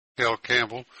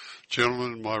Campbell.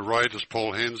 Gentleman to my right is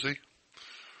Paul Henze.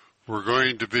 We're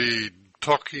going to be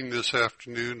talking this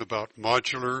afternoon about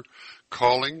modular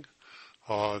calling.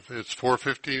 It's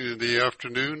 4:15 in the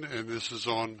afternoon, and this is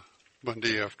on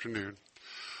Monday afternoon.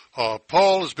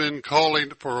 Paul has been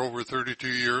calling for over 32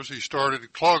 years. He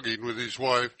started clogging with his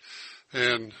wife,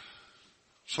 and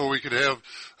so we could have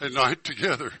a night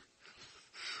together.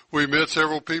 We met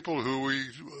several people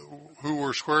who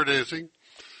were square dancing,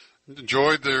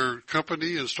 enjoyed their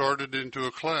company, and started into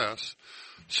a class.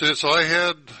 Since I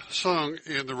had sung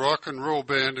in the rock and roll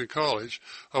band in college,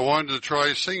 I wanted to try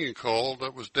a singing call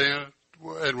that was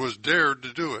dared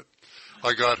to do it.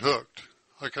 I got hooked.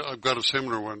 I've got a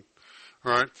similar one.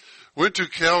 All right. Went to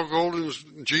Cal Golden's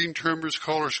Gene Trimmer's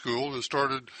Caller School and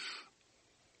started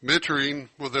mentoring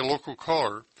with a local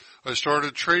caller. I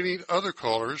started training other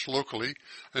callers locally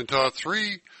and taught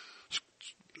three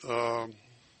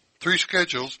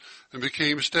schedules and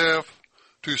became staff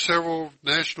to several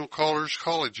national callers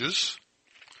colleges.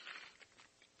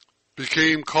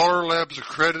 Became a CALLERLAB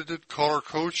accredited caller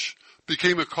coach in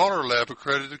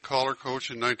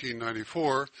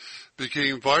 1994.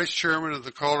 Became vice chairman of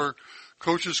the Caller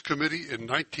Coaches Committee in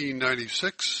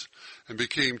 1996. And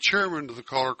became chairman of the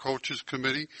Caller Coaches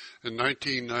Committee in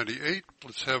 1998.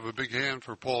 Let's have a big hand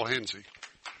for Paul Henze.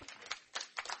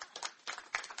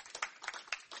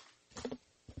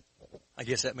 I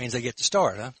guess that means they get to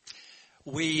start, huh?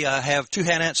 We have two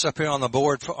handouts up here on the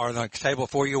board or on the table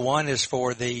for you. One is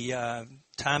for the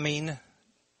timing.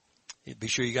 Be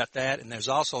sure you got that. And there's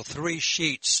also 3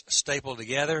 sheets stapled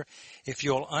together. If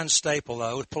you'll unstaple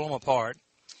those, pull them apart.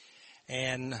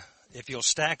 And if you'll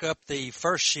stack up the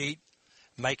first sheet,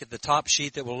 make it the top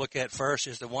sheet that we'll look at first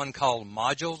is the one called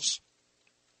modules.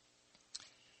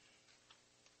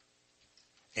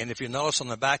 And if you notice on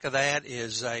the back of that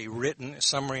is a written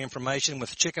summary information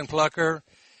with chicken plucker,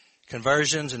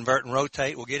 conversions, invert and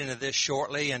rotate. We'll get into this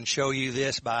shortly and show you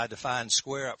this by a defined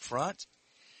square up front.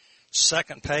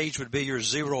 Second page would be your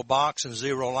 0 box and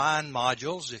 0 line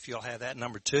modules, if you'll have that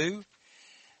number 2.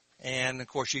 And, of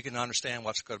course, you can understand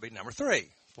what's going to be number 3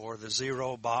 for the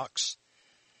 0 box,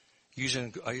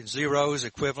 using zeros,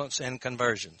 equivalents, and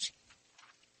conversions.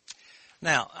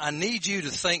 Now, I need you to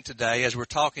think today as we're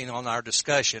talking on our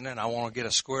discussion, and I want to get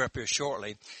a square up here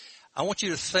shortly. I want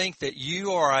you to think that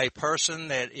you are a person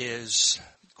that is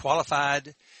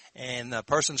qualified, and the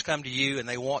person's come to you and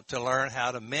they want to learn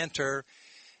how to mentor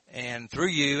and through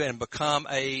you and become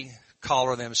a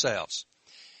caller themselves.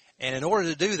 And in order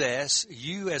to do this,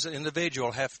 you as an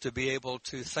individual have to be able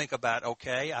to think about,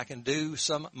 okay, I can do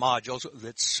some modules,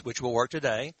 which will work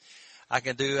today. I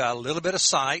can do a little bit of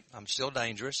sight. I'm still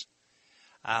dangerous.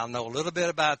 I'll know a little bit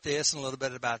about this and a little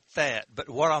bit about that. But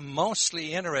what I'm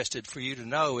mostly interested for you to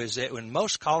know is that in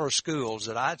most caller schools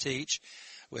that I teach,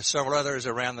 with several others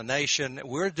around the nation,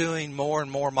 we're doing more and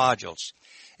more modules.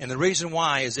 And the reason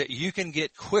why is that you can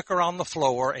get quicker on the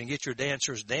floor and get your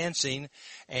dancers dancing,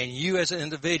 and you as an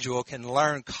individual can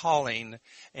learn calling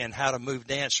and how to move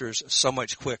dancers so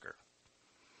much quicker.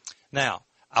 Now,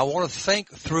 I want to think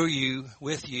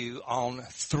with you on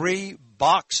 3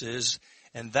 boxes,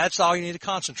 and that's all you need to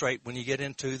concentrate when you get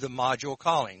into the module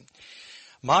calling.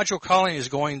 Module calling is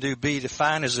going to be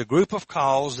defined as a group of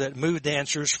calls that move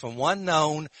dancers from one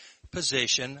known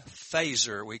position,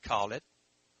 phaser we call it,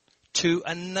 to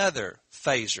another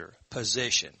phaser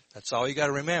position. That's all you got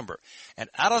to remember. And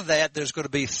out of that, there's going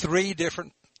to be 3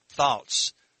 different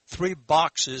thoughts, 3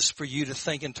 boxes for you to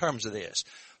think in terms of this.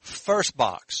 First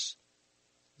box,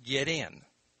 get in.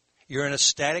 You're in a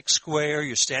static square.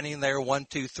 You're standing there 1,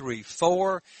 2, 3,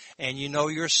 4, and you know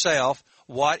yourself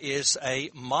what is a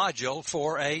module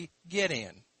for a get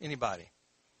in. Anybody?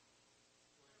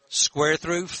 Square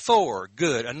through 4.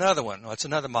 Good. Another one. What's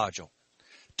another module?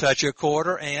 Touch a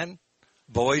quarter and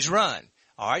boys run.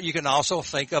 All right. You can also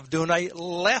think of doing a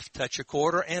left touch a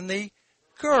quarter and the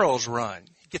girls run.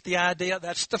 Get the idea?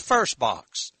 That's the first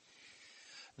box.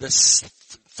 The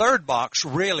third box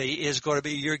really is going to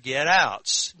be your get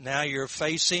outs. Now you're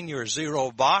facing your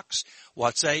 0 box.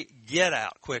 What's a get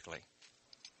out quickly?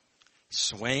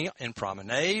 Swing and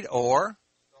promenade, or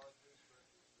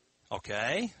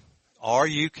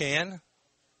you can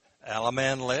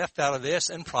Alaman left out of this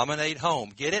and promenade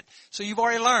home. Get it? So you've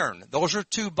already learned. Those are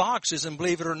 2 boxes, and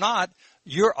believe it or not,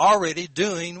 you're already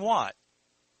doing what?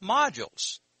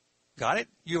 Modules. Got it?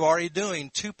 You're already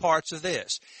doing 2 parts of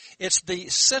this. It's the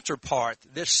center part.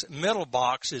 This middle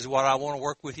box is what I want to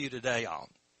work with you today on.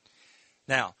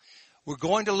 Now, we're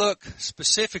going to look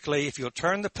specifically, if you'll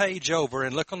turn the page over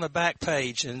and look on the back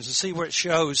page and see where it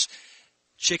shows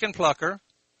chicken plucker,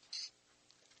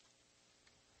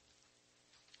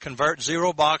 convert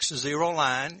 0 box to 0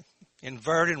 line,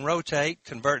 invert and rotate,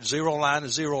 convert 0 line to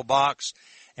 0 box,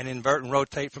 and invert and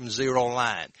rotate from 0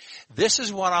 line. This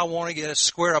is what I want to get us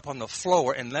square up on the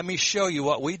floor, and let me show you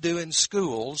what we do in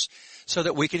schools so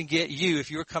that we can get you,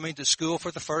 if you're coming to school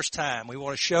for the first time, we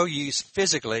want to show you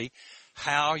physically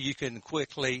how you can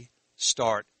quickly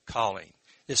start calling.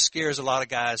 This scares a lot of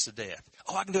guys to death.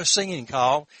 Oh, I can do a singing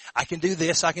call. I can do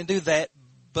this. I can do that.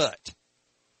 But,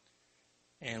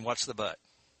 and what's the but?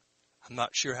 I'm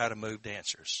not sure how to move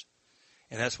dancers.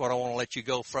 And that's what I want to let you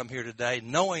go from here today,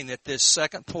 knowing that this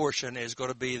second portion is going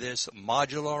to be this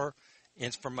modular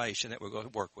information that we're going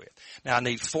to work with. Now, I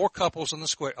need 4 couples on the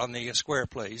square,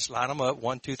 please. Line them up,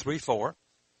 1, 2, 3, 4.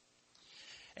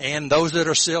 And those that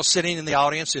are still sitting in the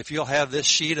audience, if you'll have this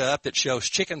sheet up that shows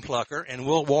chicken plucker, and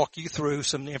we'll walk you through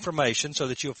some information so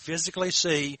that you'll physically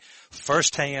see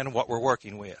firsthand what we're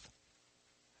working with.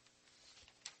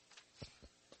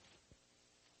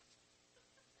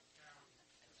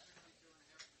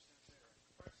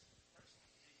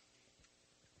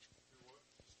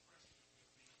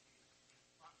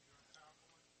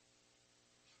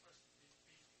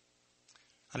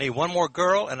 I need one more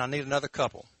girl, and I need another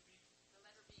couple.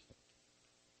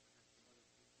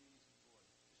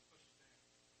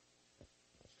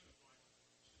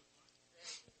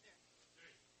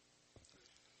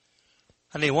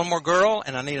 I need one more girl,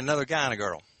 and I need another guy and a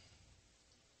girl.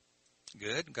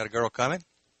 Good. Got a girl coming.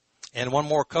 And one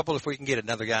more couple if we can get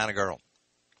another guy and a girl.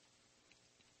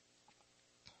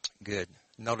 Good.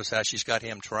 Notice how she's got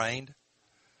him trained.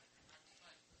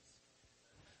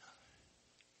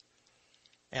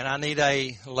 And I need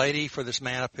a lady for this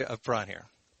man up front here.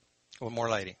 One more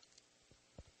lady.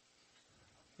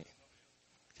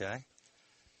 Okay.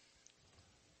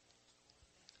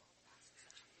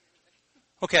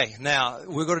 Okay, now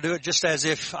we're going to do it just as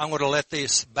if I'm going to let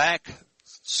this back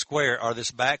square or this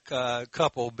back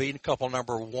couple be couple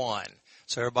number 1.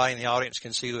 So everybody in the audience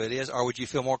can see who it is. Or would you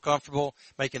feel more comfortable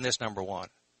making this number 1?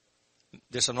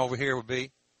 This one over here would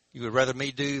be, you would rather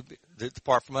me do the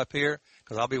part from up here?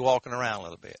 Because I'll be walking around a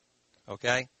little bit.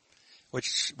 Okay?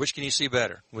 Which can you see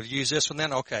better? We'll use this one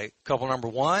then? Okay. Couple number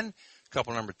 1,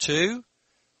 couple number 2,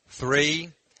 3,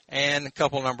 and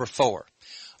couple number 4.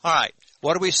 All right.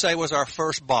 What do we say was our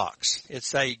first box?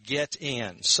 It's a get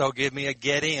in. So give me a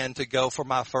get in to go for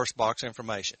my first box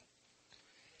information.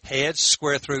 Heads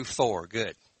square through 4.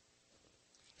 Good.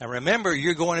 Now remember,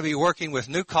 you're going to be working with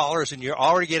new callers and you're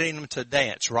already getting them to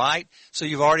dance, right? So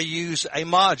you've already used a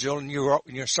module and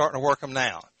you're starting to work them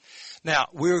now. Now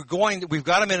we've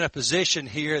got them in a position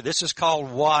here. This is called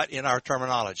what in our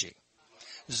terminology?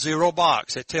 0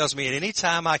 box. It tells me at any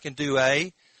time I can do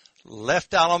a left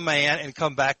dollar man and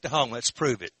come back to home. Let's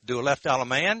prove it. Do a left dollar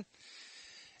man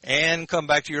and come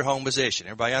back to your home position.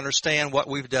 Everybody understand what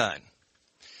we've done?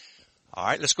 All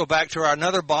right, let's go back to our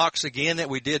another box again that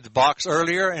we did the box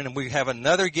earlier, and we have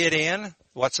another get in.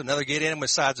 What's another get in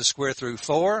besides the square through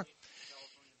 4?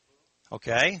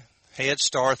 Okay, head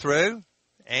star through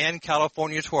and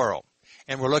California twirl.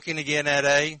 And we're looking again at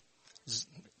a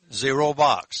 0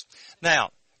 box. Now,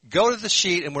 go to the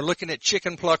sheet and we're looking at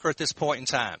chicken plucker at this point in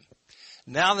time.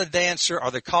 Now the dancer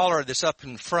or the caller that's up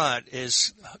in front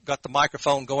is got the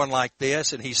microphone going like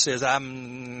this, and he says,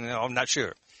 I'm not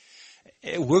sure.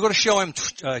 We're going to show him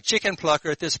chicken plucker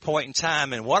at this point in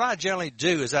time, and what I generally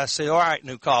do is I say, all right,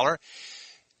 new caller,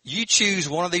 you choose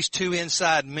one of these 2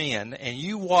 inside men, and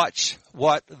you watch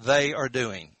what they are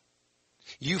doing.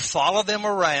 You follow them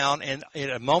around, and at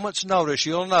a moment's notice,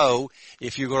 you'll know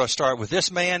if you're going to start with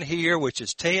this man here, which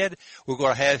is Ted. We're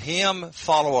going to have him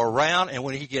follow around, and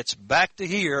when he gets back to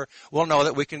here, we'll know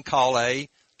that we can call a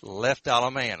left dollar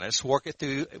man. Let's work it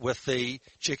through with the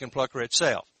chicken plucker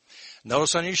itself.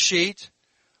 Notice on your sheet,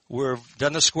 we've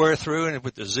done the square through, and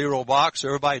with the 0 box,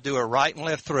 everybody do a right and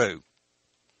left through.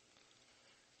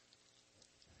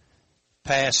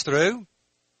 Pass through.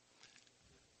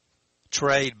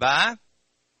 Trade by.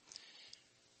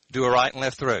 Do a right and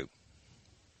left through.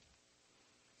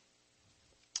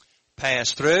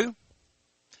 Pass through.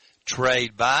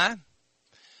 Trade by.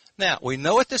 Now, we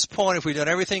know at this point if we've done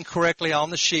everything correctly on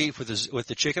the sheet with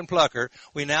the chicken plucker,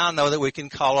 we now know that we can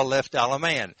call a left dollar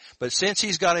man. But since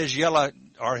he's got his yellow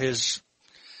or his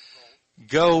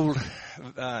gold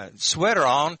sweater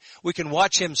on, we can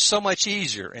watch him so much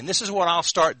easier. And this is what I'll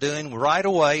start doing right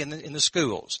away in the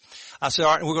schools. I said,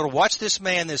 all right, we're going to watch this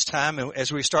man this time, and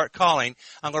as we start calling,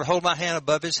 I'm going to hold my hand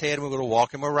above his head, and we're going to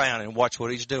walk him around and watch what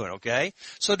he's doing, okay?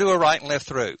 So do a right and left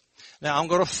through. Now, I'm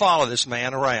going to follow this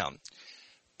man around.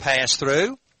 Pass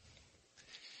through.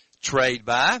 Trade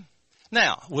by.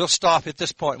 Now, we'll stop at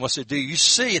this point and we'll say, do you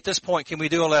see at this point, can we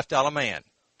do a left dollar man?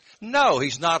 No,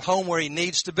 he's not home where he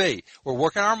needs to be. We're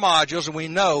working our modules, and we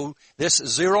know this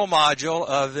 0 module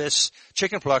of this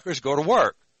chicken plucker is going to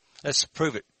work. Let's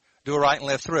prove it. Do a right and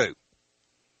left through.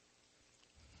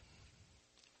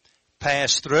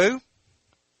 Pass through.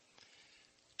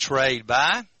 Trade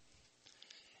by.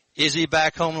 Is he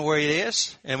back home where he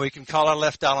is? And we can call our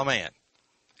left dollar man.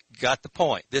 Got the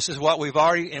point. This is what we've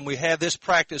already, and we have this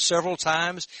practice several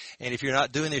times, and if you're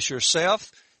not doing this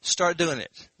yourself, start doing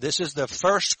it. This is the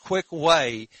first quick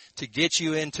way to get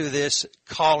you into this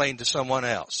calling to someone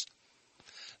else.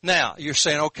 Now, you're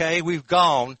saying, okay, we've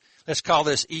gone, let's call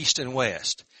this east and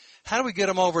west. How do we get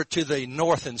them over to the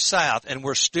north and south? And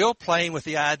we're still playing with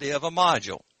the idea of a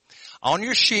module. On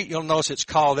your sheet, you'll notice it's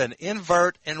called an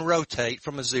invert and rotate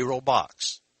from a 0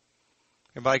 box.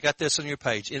 Everybody got this on your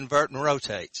page? Invert and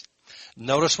rotate.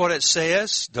 Notice what it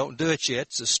says. Don't do it yet.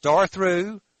 It's a star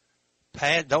through.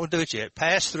 Don't do it yet.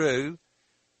 Pass through,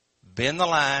 bend the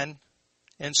line,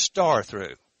 and star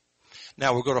through.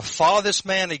 Now we're going to follow this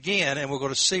man again, and we're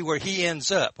going to see where he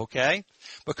ends up, okay?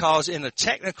 Because in a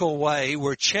technical way,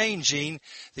 we're changing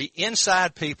the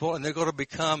inside people, and they're going to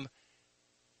become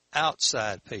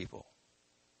outside people.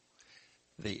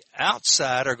 The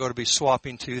outside are going to be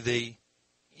swapping to the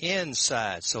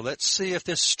inside. So let's see if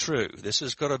this is true. This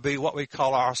is going to be what we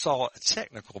call a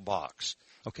technical box,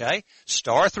 okay?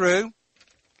 Star through.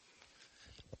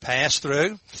 Pass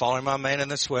through, following my man in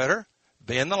the sweater,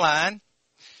 bend the line,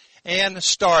 and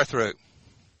star through.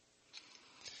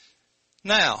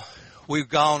 Now, we've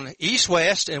gone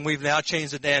east-west, and we've now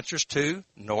changed the dancers to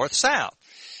north-south.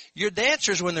 Your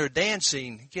dancers, when they're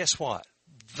dancing, guess what?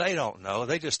 They don't know.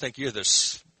 They just think you're the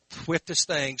swiftest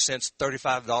thing since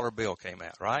 $35 bill came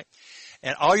out, right?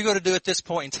 And all you're going to do at this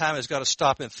point in time is got to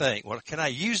stop and think, well, can I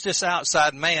use this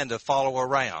outside man to follow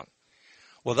around?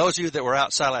 Well, those of you that were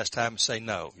outside last time say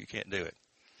no, you can't do it.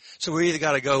 So we either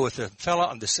got to go with the fella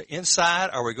on the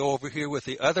inside or we go over here with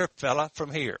the other fella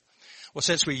from here. Well,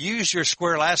 since we used your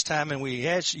square last time and we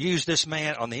used this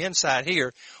man on the inside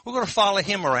here, we're going to follow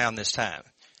him around this time.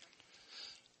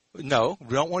 No,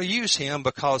 we don't want to use him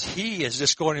because he is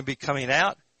just going to be coming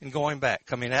out and going back,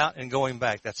 coming out and going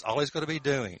back. That's all he's going to be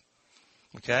doing.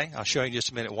 Okay? I'll show you in just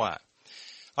a minute why.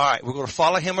 All right, we're going to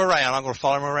follow him around. I'm going to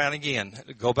follow him around again.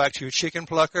 Go back to your chicken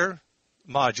plucker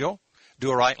module. Do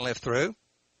a right and left through.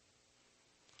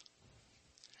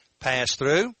 Pass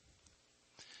through.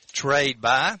 Trade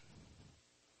by.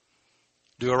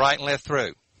 Do a right and left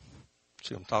through.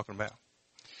 See what I'm talking about.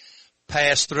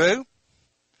 Pass through.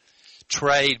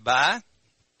 Trade by.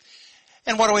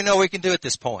 And what do we know we can do at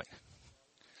this point?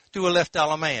 Do a left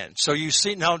dollar man. So you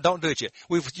see, no, don't do it yet.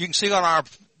 You can see on our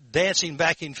dancing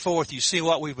back and forth, you see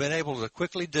what we've been able to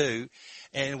quickly do,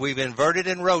 and we've inverted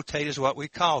and rotated is what we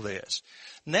call this.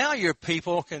 Now your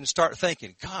people can start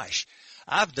thinking, gosh,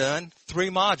 I've done 3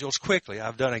 modules quickly.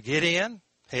 I've done a get in,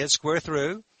 head square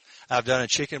through. I've done a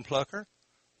chicken plucker,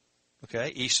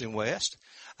 okay, east and west.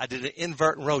 I did an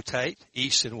invert and rotate,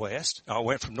 east and west. I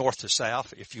went from north to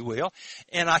south, if you will,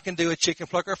 and I can do a chicken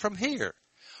plucker from here.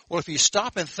 Well, if you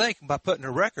stop and think by putting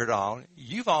a record on,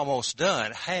 you've almost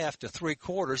done half to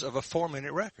 3/4 of a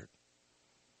 4-minute record.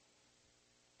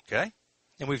 Okay?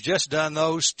 And we've just done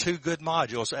those 2 good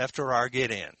modules after our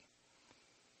get-in.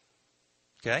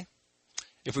 Okay?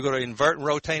 If we go to invert and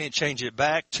rotate and change it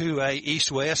back to a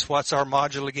east-west, what's our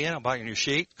module again? I'll buy it on your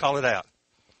sheet. Call it out.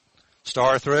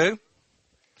 Star through.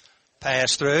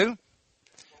 Pass through.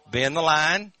 Bend the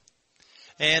line.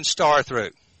 And star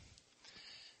through.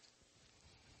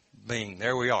 Bing,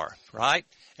 there we are, right?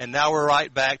 And now we're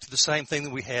right back to the same thing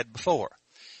that we had before.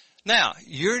 Now,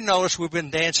 you notice we've been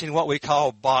dancing what we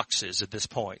call boxes at this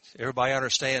point. Everybody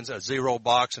understands a 0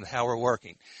 box and how we're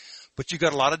working. But you've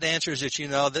got a lot of dancers that you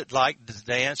know that like to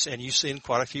dance, and you've seen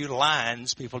quite a few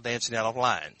lines, people dancing out of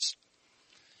lines.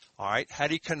 All right, how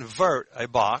do you convert a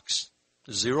box,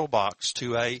 0 box,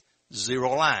 to a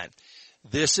 0 line?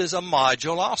 This is a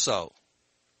module also.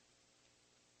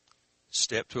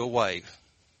 Step to a wave.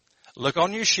 Look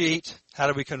on your sheet. How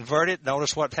do we convert it?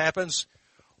 Notice what happens.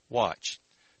 Watch.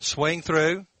 Swing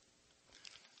through.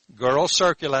 Girls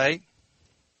circulate.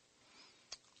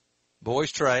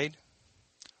 Boys trade.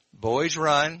 Boys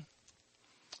run.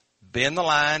 Bend the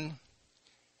line.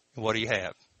 And what do you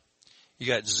have? You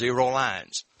got 0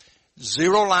 lines.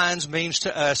 0 lines means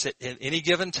to us that at any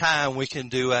given time we can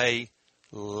do a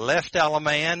left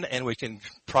man and we can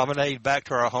promenade back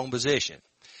to our home position.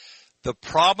 The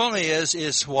problem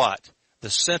is what?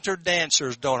 The center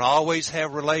dancers don't always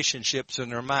have relationships in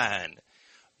their mind.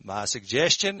 My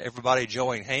suggestion, everybody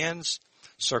join hands,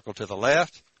 circle to the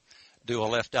left, do a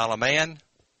left dollar man,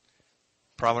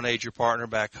 promenade your partner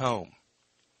back home.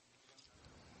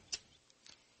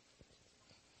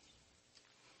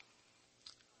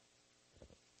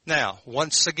 Now,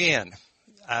 once again,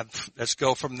 let's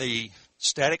go from the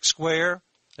static square.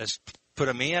 Let's put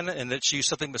them in, and let's use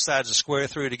something besides a square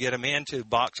through to get them into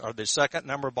box, or the second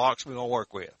number box we're going to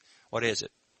work with. What is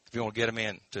it? If you want to get them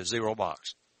in to 0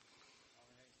 box.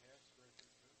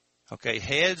 Okay,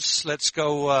 heads, let's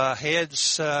go heads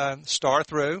star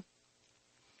through.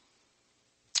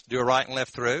 Do a right and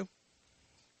left through.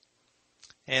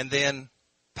 And then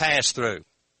pass through.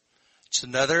 It's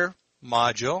another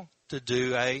module to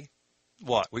do a,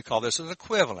 what? We call this an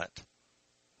equivalent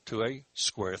to a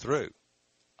square through.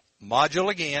 Module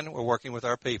again, we're working with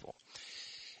our people.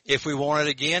 If we wanted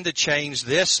again to change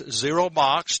this 0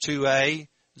 box to a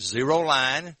 0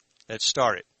 line, let's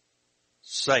start it.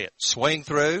 Say it. Swing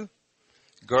through.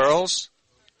 Girls.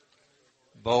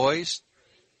 Boys.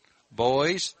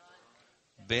 Boys.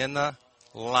 Bend the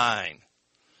line.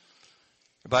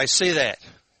 Everybody see that?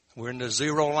 We're in the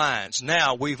 0 lines.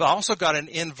 Now, we've also got an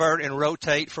invert and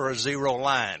rotate for a 0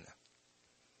 line.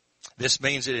 This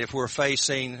means that if we're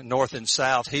facing north and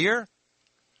south here,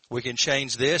 we can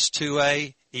change this to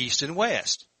a east and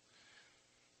west.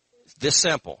 This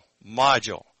simple.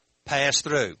 Module. Pass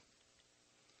through.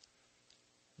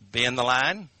 Bend the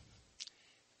line.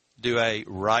 Do a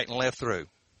right and left through.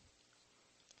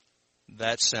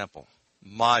 That's simple.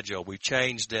 Module. We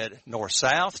changed that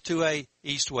north-south to a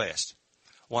east-west.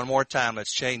 One more time.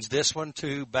 Let's change this one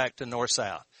to back to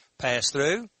north-south. Pass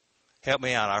through. Help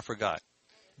me out. I forgot.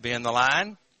 Bend the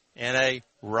line and a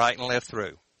right and left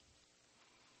through.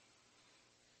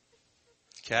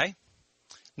 Okay.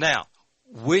 Now,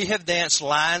 we have danced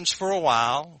lines for a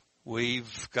while.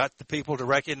 We've got the people to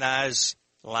recognize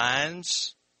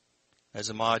lines as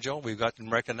a module. We've got them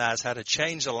to recognize how to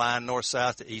change the line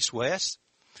north-south to east-west.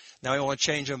 Now we want to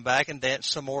change them back and dance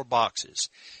some more boxes.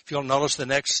 If you'll notice the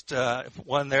next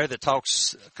one there that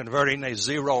talks converting a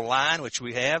 0 line, which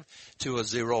we have, to a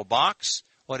 0 box.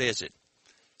 What is it?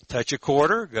 Touch a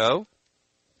quarter, go.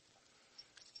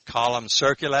 Column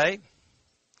circulate.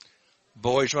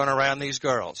 Boys run around these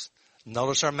girls.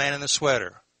 Notice our man in the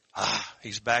sweater.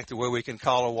 He's back to where we can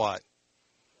call a what?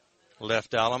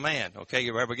 Left dollar man. Okay,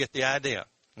 you ever get the idea?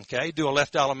 Okay, do a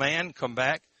left dollar man, come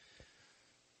back.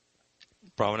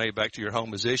 Promenade back to your home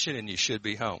position, and you should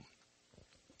be home.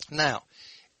 Now,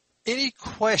 any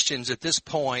questions at this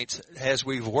point as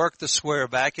we've worked the square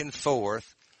back and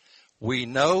forth? We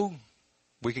know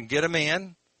we can get them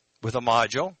in with a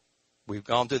module. We've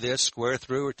gone through this, square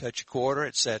through or touch a quarter,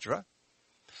 etc.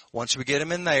 Once we get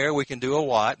them in there, we can do a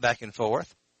what? Back and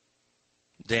forth.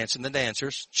 Dancing the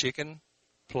dancers, chicken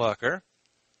plucker.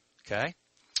 Okay.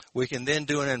 We can then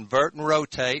do an invert and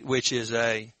rotate, which is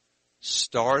a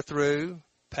star through,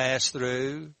 pass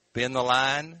through, bend the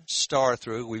line, star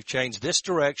through. We've changed this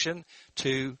direction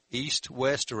to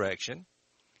east-west direction.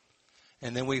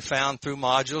 And then we found through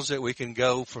modules that we can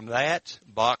go from that,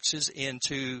 boxes,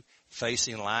 into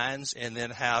facing lines, and then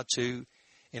how to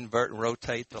invert and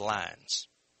rotate the lines.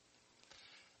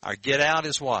 Our get out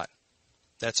is what?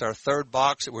 That's our third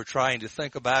box that we're trying to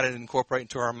think about and incorporate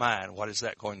into our mind. What is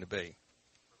that going to be?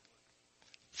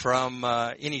 From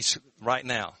any, right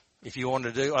now. If you want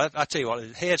to do, I'll tell you what,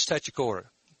 heads touch a quarter.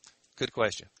 Good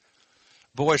question.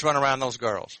 Boys run around those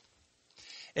girls.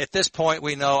 At this point,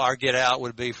 we know our get out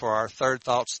would be for our third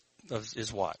thoughts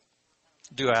is what?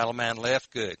 Do Alaman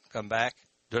left. Good. Come back.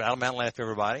 Do Alaman left,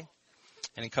 everybody.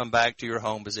 And then come back to your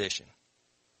home position.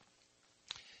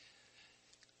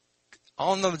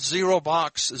 On the 0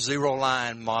 box, 0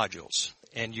 line modules,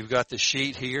 and you've got the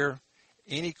sheet here,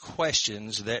 any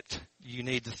questions that you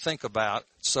need to think about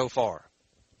so far?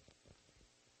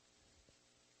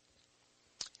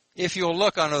 If you'll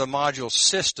look under the module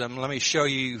system, let me show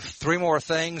you 3 more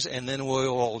things, and then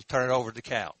we'll turn it over to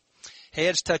Cal.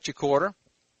 Heads touch a quarter.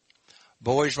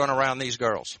 Boys run around these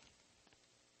girls.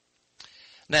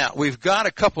 Now, we've got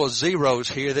a couple of zeros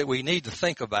here that we need to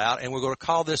think about, and we're going to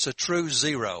call this a true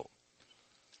zero.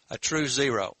 A true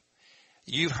zero.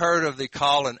 You've heard of the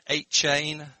call an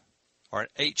 8-chain or an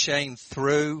 8-chain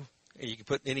through. You can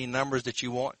put any numbers that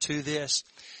you want to this.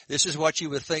 This is what you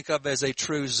would think of as a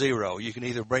true zero. You can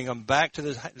either bring them back to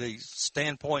the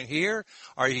standpoint here,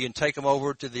 or you can take them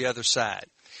over to the other side.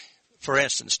 For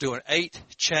instance, do an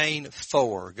 8-chain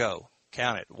 4. Go.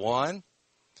 Count it. 1,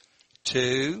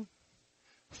 2,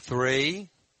 3,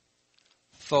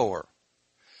 4.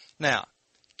 Now,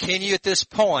 can you at this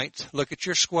point, look at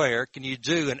your square, can you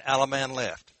do an Alaman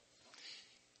left?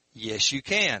 Yes, you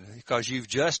can, because you've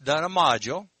just done a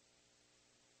module.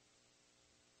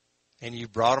 And you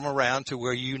brought them around to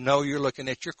where you know you're looking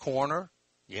at your corner.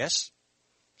 Yes?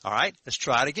 All right, let's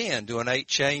try it again. Do an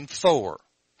 8-chain 4.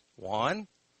 1,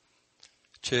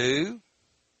 2,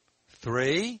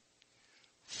 3,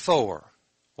 4.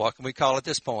 What can we call at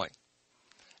this point?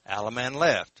 Allemande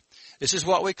left. This is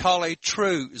what we call a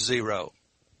true 0.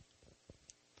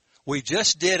 We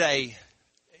just did a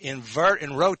invert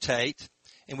and rotate,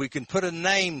 and we can put a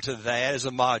name to that as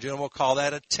a module, and we'll call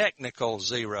that a technical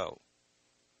 0.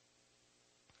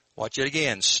 Watch it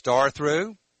again. Star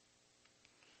through,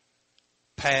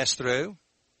 pass through,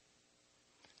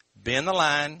 bend the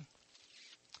line,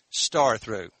 star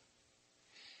through.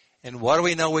 And what do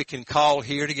we know we can call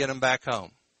here to get them back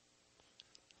home?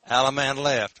 Allemande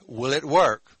left. Will it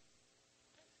work?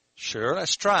 Sure,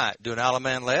 let's try it. Do an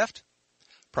Allemande left.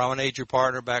 Promenade your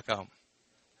partner back home.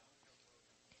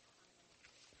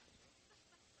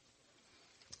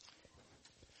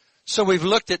 So we've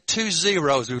looked at 2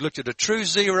 zeros. We've looked at a true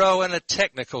 0 and a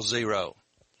technical 0.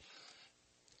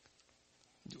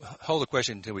 Hold the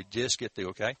question until we just get through,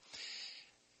 okay?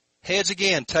 Heads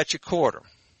again, touch a quarter.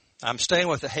 I'm staying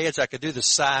with the heads. I could do the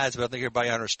sides, but I think everybody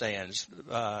understands.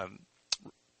 Run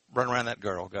around that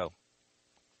girl. Go.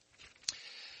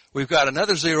 We've got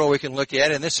another 0 we can look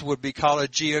at, and this would be called a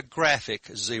geographic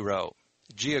 0.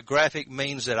 Geographic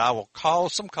means that I will call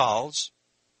some calls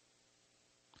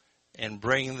and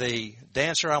bring the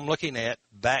dancer I'm looking at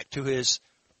back to his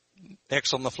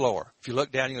X on the floor. If you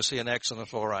look down, you'll see an X on the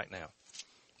floor right now.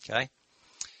 Okay?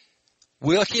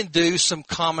 We can do some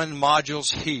common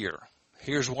modules here.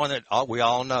 Here's one that we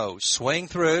all know. Swing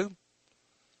through.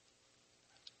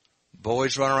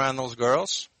 Boys run around those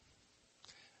girls.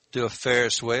 Do a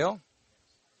Ferris wheel.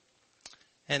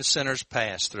 And centers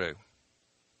pass through.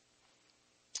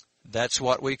 That's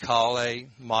what we call a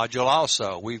module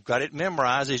also. We've got it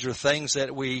memorized. These are things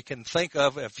that we can think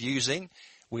of using.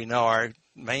 We know our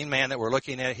main man that we're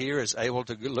looking at here is able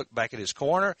to look back at his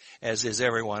corner, as is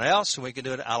everyone else, and we can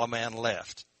do an Allemande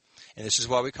left. And this is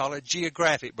why we call it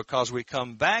geographic, because we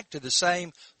come back to the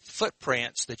same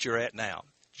footprints that you're at now.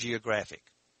 Geographic.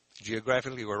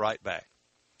 Geographically, we're right back.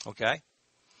 Okay?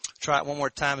 Try it one more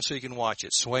time so you can watch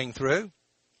it. Swing through.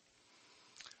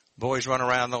 Boys run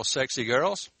around those sexy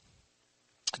girls.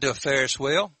 Do a Ferris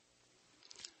wheel.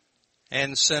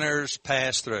 And centers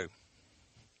pass through.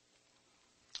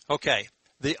 Okay.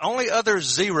 The only other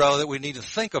 0 that we need to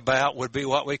think about would be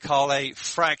what we call a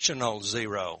fractional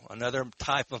 0, another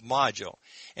type of module.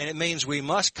 And it means we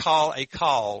must call a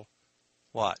call,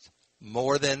 what?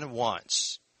 More than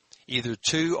once. Either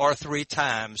 2 or 3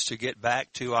 times to get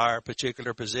back to our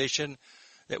particular position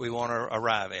that we want to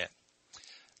arrive at.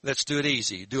 Let's do it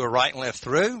easy. Do a right and left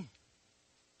through.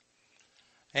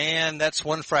 And that's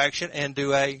one fraction. And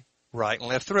do a right and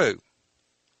left through.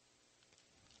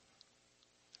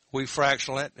 We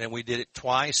fractional it, and we did it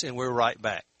twice, and we're right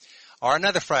back. Or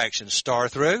another fraction, star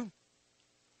through,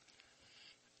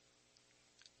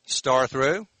 star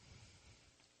through,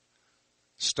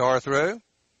 star through,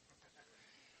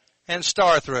 and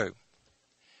star through.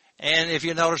 And if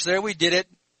you notice there, we did it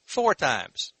 4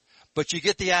 times. But you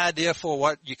get the idea for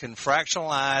what you can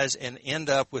fractionalize and end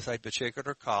up with a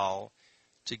particular call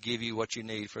to give you what you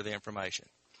need for the information.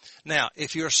 Now,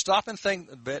 if you're stopping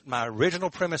think about my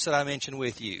original premise that I mentioned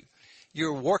with you,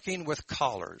 you're working with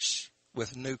callers,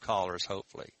 with new callers,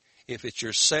 hopefully. If it's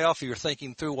yourself, you're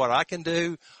thinking through what I can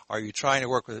do, or you're trying to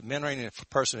work with a mentoring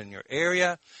person in your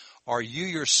area, or you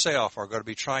yourself are going to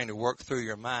be trying to work through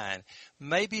your mind,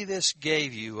 maybe this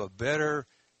gave you a better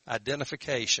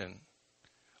identification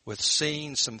with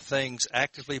seeing some things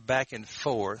actively back and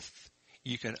forth.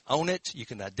 You can own it. You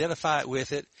can identify it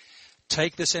with it.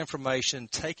 Take this information,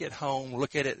 take it home,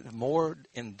 look at it more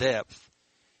in depth,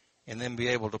 and then be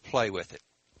able to play with it.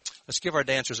 Let's give our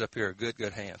dancers up here a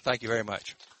good hand. Thank you very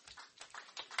much.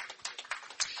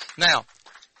 Now,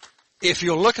 if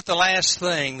you'll look at the last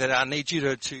thing that I need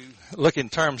you to look in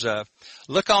terms of,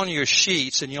 look on your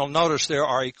sheets, and you'll notice there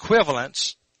are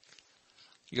equivalents.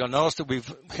 You'll notice that we've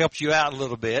helped you out a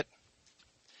little bit.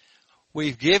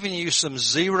 We've given you some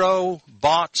 0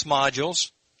 box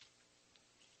modules,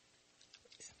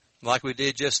 like we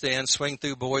did just then, swing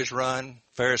through, boys run,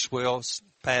 Ferris wheels,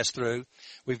 pass through.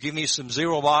 We've given you some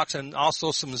 0 box and also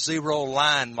some 0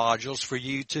 line modules for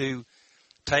you to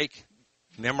take,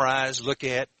 memorize, look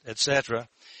at, etc.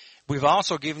 We've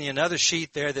also given you another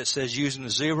sheet there that says using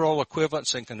 0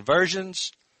 equivalents and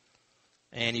conversions.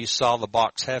 And you saw the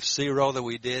box half 0 that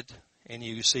we did, and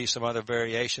you see some other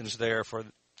variations there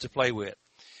to play with.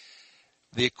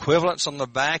 The equivalents on the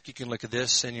back, you can look at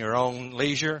this in your own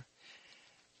leisure.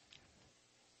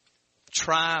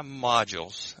 Try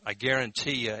modules. I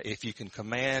guarantee you, if you can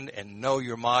command and know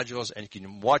your modules and you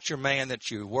can watch your man that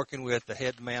you're working with, the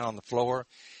head man on the floor,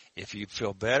 if you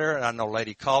feel better, and I know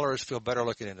lady callers feel better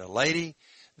looking at a lady,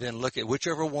 then look at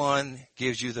whichever one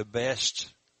gives you the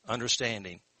best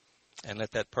understanding and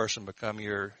let that person become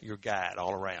your guide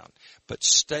all around. But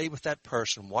stay with that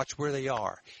person. Watch where they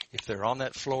are. If they're on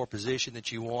that floor position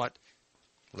that you want,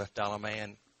 left dollar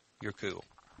man, you're cool.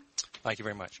 Thank you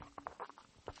very much.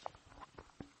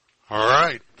 All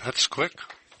right. That's quick.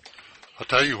 I'll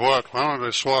tell you what. Why don't I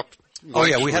swap mics? Oh,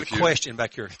 yeah, we had a you? question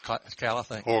back here, Cal, I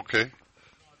think. Okay.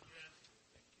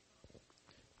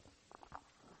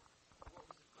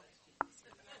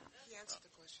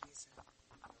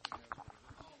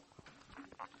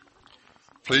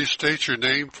 Please state your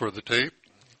name for the tape.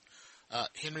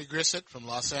 Henry Grissett from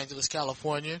Los Angeles,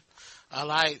 California.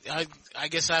 I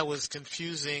guess I was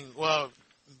confusing. Well,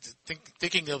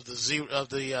 thinking of the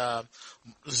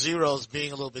zeros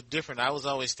being a little bit different. I was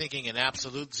always thinking an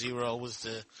absolute zero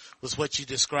was what you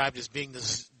described as being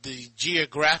the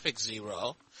geographic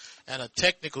zero, and a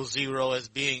technical zero as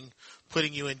being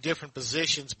putting you in different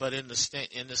positions, but in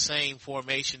the same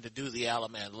formation to do the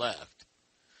Alaman left.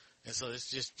 And so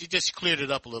you just cleared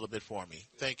it up a little bit for me.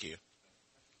 Thank you.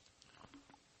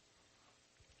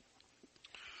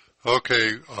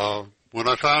 Okay. When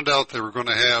I found out they were going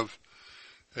to have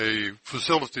a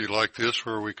facility like this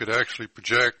where we could actually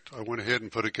project, I went ahead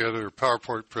and put together a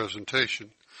PowerPoint presentation.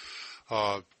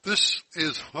 This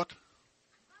is what?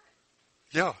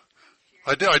 Yeah.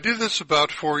 I did this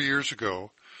about 4 years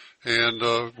ago,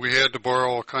 and we had to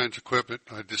borrow all kinds of equipment.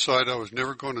 I decided I was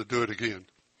never going to do it again.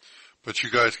 But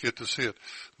you guys get to see it.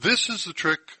 This is the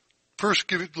trick.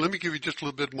 First, let me give you just a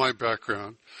little bit of my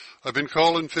background. I've been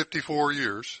calling 54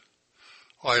 years.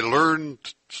 I learned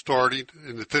starting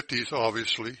in the 50s,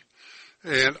 obviously,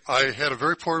 and I had a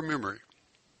very poor memory.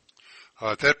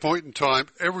 At that point in time,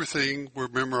 everything were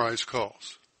memorized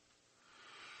calls.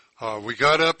 We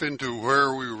got up into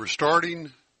where we were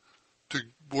starting to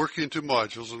work into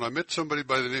modules, and I met somebody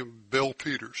by the name of Bill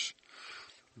Peters.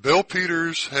 Bill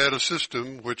Peters had a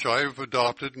system which I've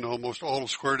adopted and almost all of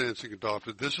square dancing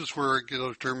adopted. This is where I get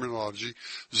our terminology,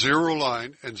 zero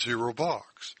line and zero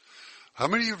box. How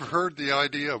many of you have heard the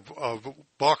idea of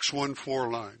box 1,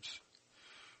 4 lines?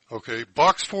 Okay,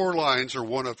 box 4 lines are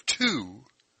one of 2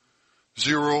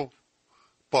 zero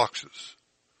boxes.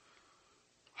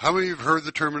 How many of you have heard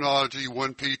the terminology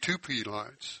 1P, 2P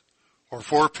lines or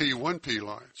 4P, 1P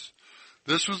lines?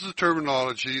 This was the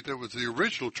terminology that was the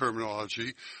original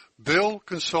terminology. Bill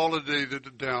consolidated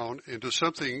it down into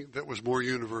something that was more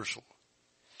universal.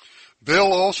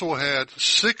 Bill also had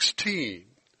 16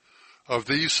 of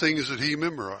these things that he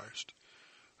memorized.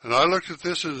 And I looked at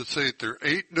this and said, there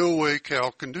ain't no way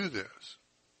Cal can do this.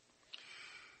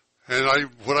 And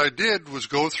what I did was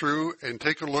go through and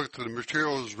take a look at the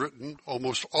material that was written.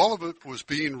 Almost all of it was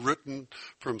being written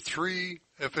from 3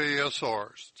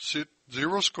 FASRs,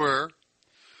 zero square,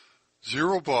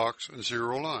 zero box, and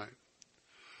zero line.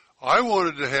 I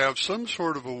wanted to have some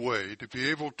sort of a way to be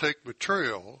able to take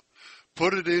material,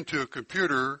 put it into a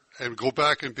computer, and go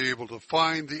back and be able to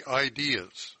find the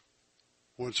ideas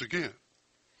once again.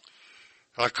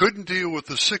 I couldn't deal with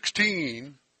the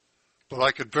 16, but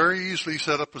I could very easily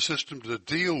set up a system to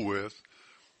deal with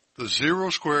the zero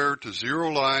square to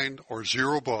zero line or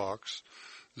zero box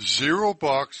to zero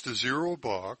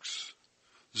box,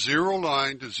 zero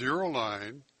line to zero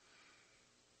line,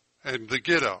 and the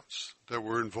get-outs that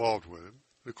were involved with it.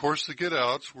 Of course, the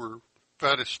get-outs were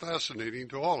fascinating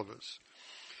to all of us.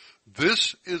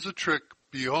 This is a trick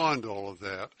beyond all of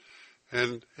that,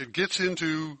 and it gets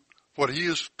into what he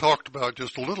has talked about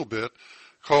just a little bit,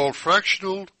 called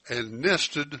fractional and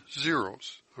nested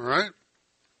zeros. All right?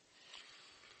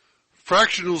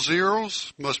 Fractional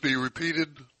zeros must be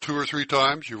repeated 2 or 3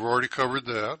 times. You've already covered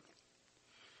that.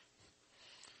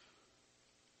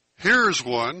 Here's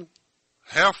one.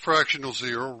 Half fractional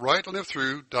zero, right left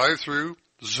through, dive through,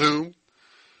 zoom,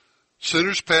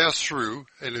 centers pass through,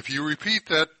 and if you repeat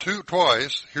that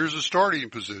twice, here's a starting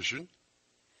position.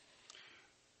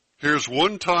 Here's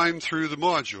one time through the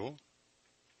module,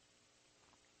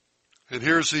 and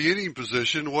here's the ending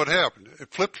position. What happened?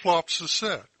 It flip-flops the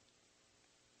set.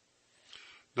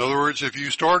 In other words, if you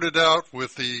started out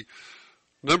with the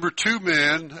number 2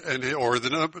 man or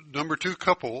the number 2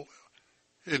 couple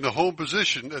in the home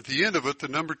position, at the end of it, the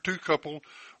number 2 couple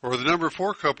or the number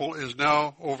 4 couple is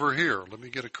now over here. Let me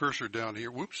get a cursor down here.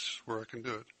 Whoops, where I can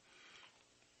do it.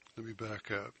 Let me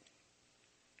back up.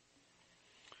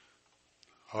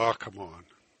 Oh, come on.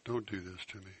 Don't do this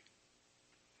to me.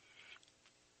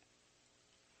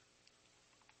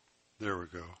 There we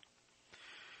go.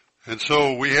 And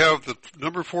so we have the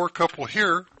number 4 couple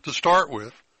here to start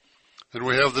with, and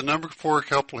we have the number 4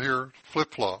 couple here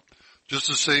flip-flop. Just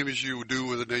the same as you would do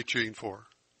with an 8 chain 4.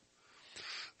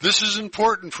 This is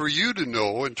important for you to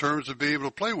know in terms of being able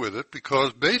to play with it,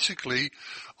 because basically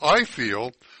I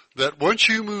feel that once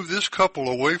you move this couple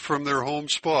away from their home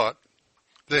spot,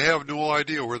 they have no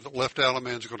idea where the left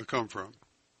Allemande is going to come from.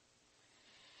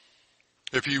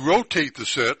 If you rotate the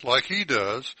set like he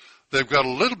does, they've got a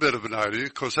little bit of an idea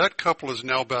because that couple is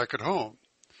now back at home.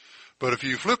 But if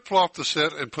you flip-flop the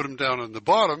set and put them down in the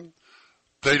bottom,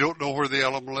 they don't know where the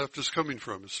Allemande left is coming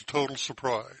from. It's a total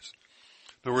surprise.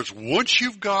 In other words, once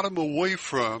you've got them away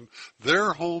from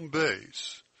their home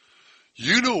base,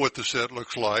 you know what the set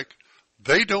looks like.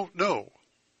 They don't know.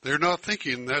 They're not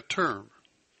thinking in that term.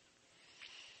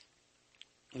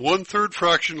 1/3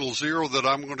 fractional zero that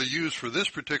I'm going to use for this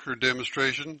particular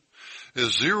demonstration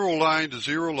is 0 line to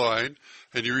 0 line,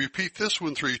 and you repeat this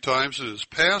one 3 times, and it's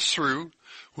pass through,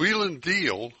 wheel and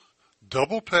deal,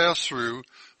 double pass through,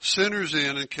 centers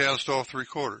in, and cast off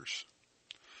 3/4.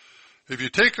 If you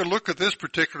take a look at this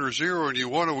particular zero and you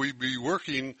want to be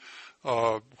working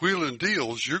wheel and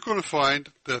deals, you're going to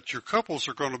find that your couples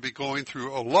are going to be going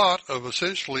through a lot of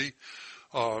essentially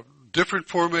different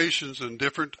formations and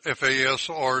different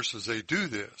FASRs as they do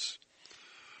this.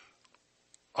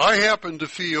 I happen to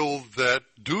feel that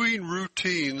doing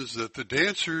routines that the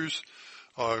dancers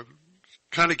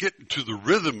kind of get into the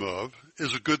rhythm of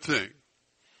is a good thing.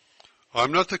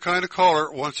 I'm not the kind of caller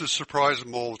that wants to surprise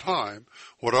them all the time.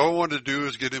 What I want to do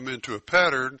is get them into a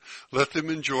pattern, let them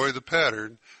enjoy the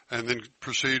pattern, and then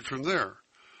proceed from there.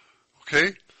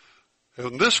 Okay?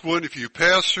 And this one, if you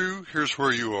pass through, here's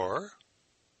where you are.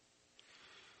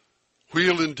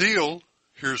 Wheel and deal,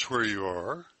 here's where you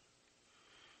are.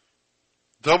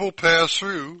 Double pass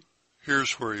through,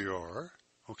 here's where you are.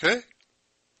 Okay?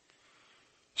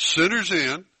 Centers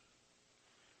in,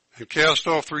 and cast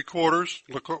off 3/4.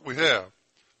 Look what we have.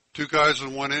 2 guys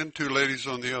on one end, 2 ladies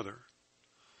on the other.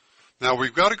 Now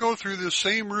we've got to go through this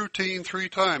same routine 3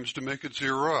 times to make it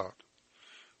zero out.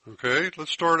 Okay,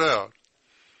 let's start out.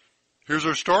 Here's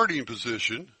our starting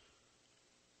position.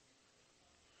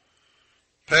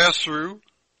 Pass through,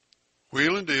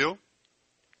 wheel and deal,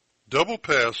 double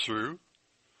pass through,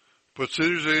 put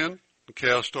centers in, and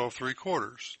cast off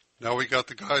 3/4. Now we got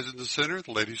the guys in the center,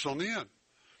 the ladies on the end.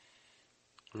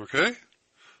 Okay?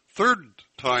 3rd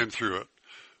time through it.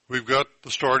 We've got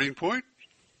the starting point,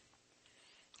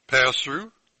 pass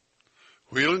through,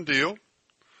 wheel and deal,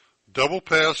 double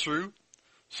pass through,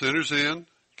 centers in,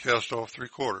 cast off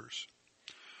 3/4.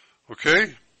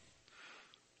 Okay?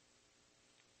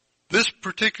 This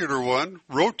particular one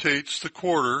rotates the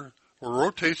quarter, or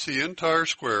rotates the entire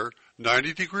square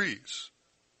 90 degrees.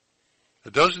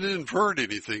 It doesn't invert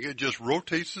anything, it just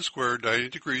rotates the square 90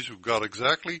 degrees. We've got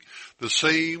exactly the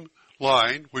same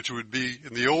line, which would be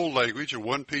in the old language a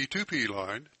 1P, 2P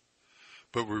line,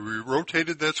 but we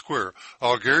rotated that square.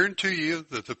 I'll guarantee you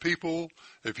that the people,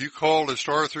 if you called a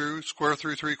star through, square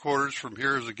through 3/4 from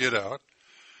here as a get out,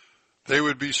 they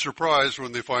would be surprised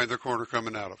when they find their corner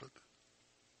coming out of it.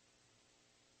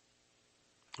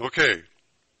 Okay.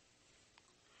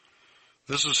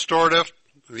 This is start F,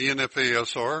 the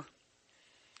NFASR.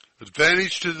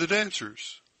 Advantage to the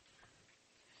dancers.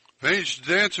 Advantage to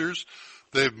the dancers,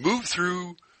 they've moved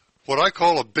through what I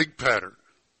call a big pattern.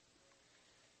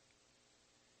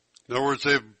 In other words,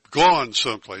 they've gone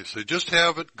someplace. They just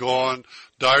haven't gone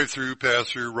dive through, pass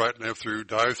through, right and left through,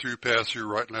 dive through, pass through,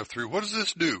 right and left through. What does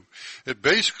this do? It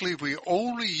basically, if we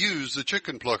only use the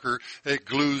chicken plucker, it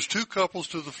glues 2 couples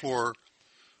to the floor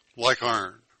like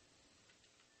iron.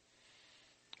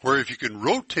 Where if you can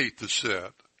rotate the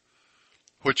set,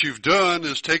 what you've done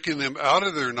is taken them out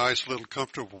of their nice little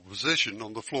comfortable position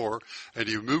on the floor, and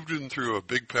you've moved them through a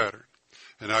big pattern.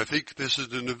 And I think this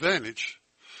is an advantage.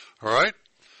 All right?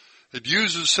 It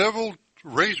uses several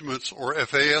arrangements or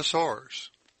FASRs.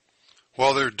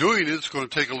 While they're doing it, it's going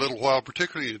to take a little while,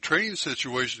 particularly in a training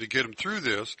situation, to get them through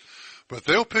this, but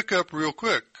they'll pick up real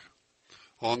quick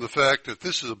on the fact that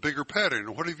this is a bigger pattern.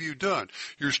 And what have you done?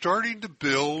 You're starting to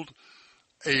build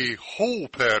a whole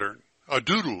pattern. A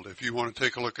doodle, if you want to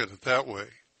take a look at it that way.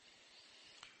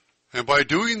 And by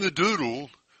doing the doodle,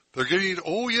 they're getting,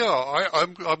 oh yeah,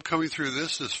 I'm coming through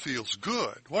this. This feels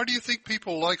good. Why do you think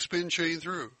people like spin chain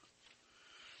through?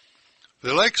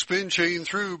 They like spin chain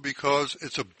through because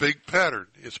it's a big pattern.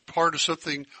 It's part of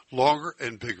something longer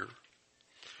and bigger.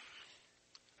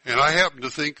 And I happen to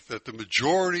think that the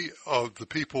majority of the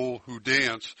people who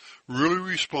dance really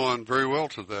respond very well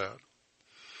to that.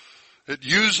 It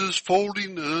uses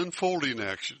folding and unfolding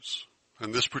actions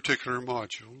in this particular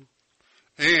module.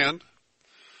 And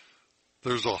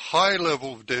there's a high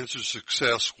level of dancer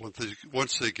success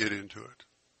once they get into it.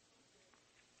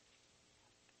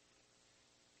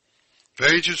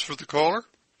 Advantages for the caller.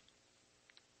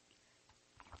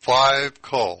 5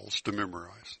 calls to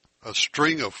memorize. A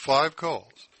string of 5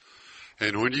 calls.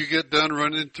 And when you get done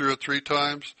running through it 3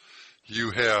 times,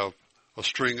 you have a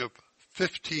string of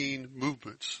 15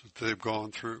 movements that they've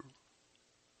gone through.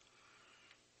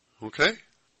 Okay?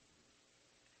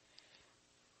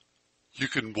 You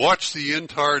can watch the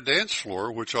entire dance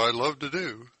floor, which I love to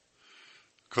do,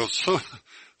 because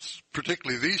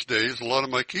particularly these days, a lot of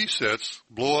my key sets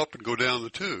blow up and go down the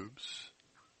tubes.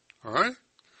 All right?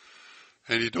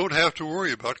 And you don't have to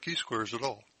worry about key squares at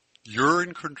all. You're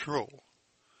in control.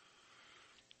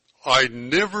 I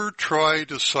never try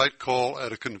to sight call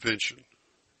at a convention.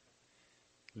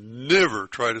 Never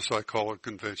try to sight call at a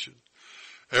convention.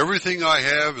 Everything I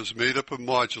have is made up of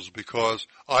modules because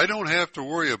I don't have to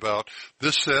worry about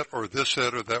this set or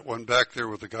that one back there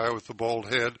with the guy with the bald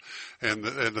head and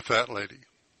the fat lady.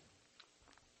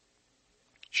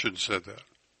 Shouldn't have said that.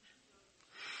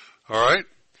 All right?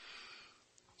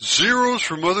 Zeros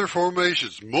from other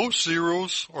formations. Most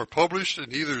zeros are published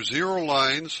in either 0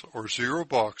 lines or 0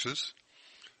 boxes,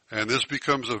 and this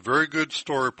becomes a very good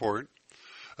story point.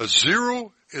 A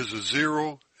 0 is a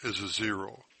 0 is a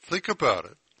 0. Think about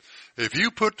it. If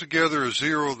you put together a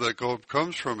 0 that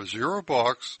comes from a 0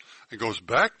 box and goes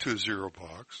back to a 0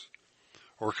 box,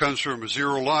 or comes from a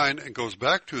 0 line and goes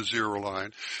back to a 0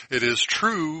 line, it is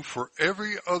true for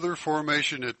every other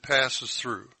formation it passes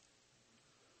through.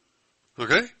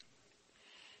 Okay?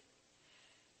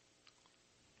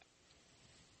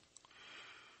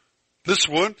 This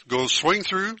one goes swing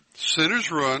through, centers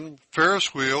run,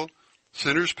 Ferris wheel,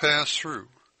 centers pass through.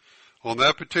 On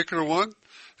that particular one,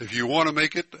 if you want to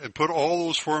make it and put all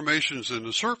those formations in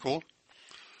a circle,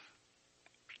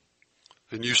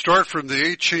 and you start from the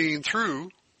 8 chain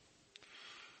through,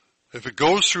 if it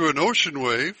goes through an ocean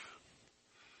wave,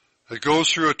 it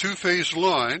goes through a 2-phase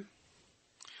line,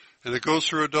 and it goes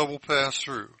through a double pass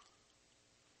through.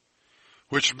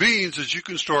 Which means that you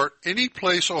can start any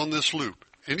place on this loop,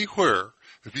 anywhere.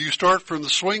 If you start from the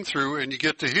swing through and you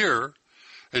get to here,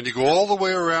 and you go all the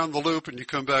way around the loop and you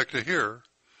come back to here,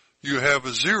 you have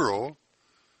a 0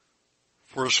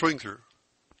 for a swing through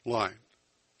line.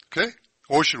 Okay?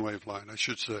 Ocean wave line, I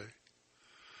should say.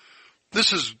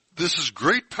 This is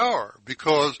great power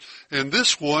because in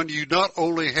this one you not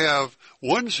only have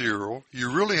 1 0, you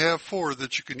really have 4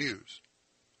 that you can use.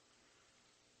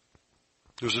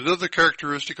 There's another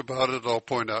characteristic about it I'll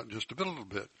point out in just a little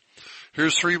bit.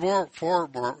 Here's 3 more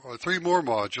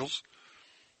modules.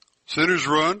 Centers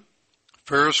run,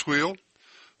 Ferris wheel,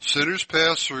 centers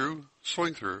pass through,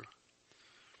 swing through.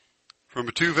 From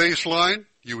a 2-phase line,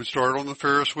 you would start on the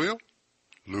Ferris wheel,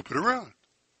 loop it around.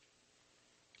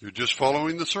 You're just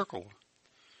following the circle.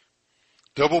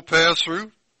 Double pass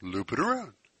through, loop it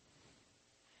around.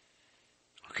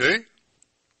 Okay?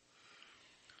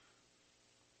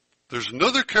 There's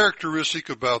another characteristic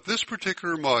about this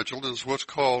particular module, and it's what's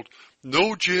called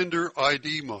no gender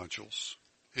ID modules,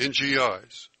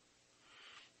 NGIs.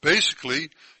 Basically,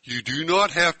 you do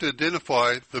not have to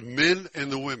identify the men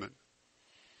and the women.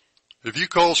 If you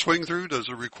call swing through, does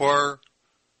it require,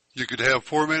 you could have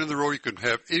 4 men in the row, you can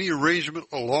have any arrangement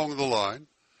along the line,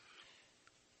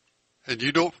 and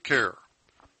you don't care.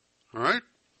 All right?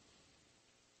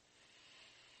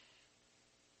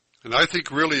 And I think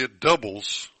really it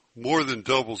more than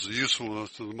doubles the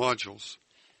usefulness of the modules.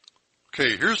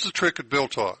 Okay, here's the trick that Bill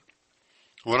taught.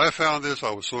 When I found this, I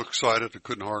was so excited I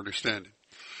couldn't hardly stand it.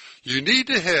 You need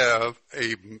to have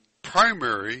a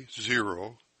primary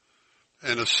 0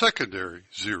 and a secondary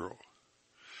 0.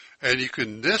 And you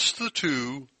can nest the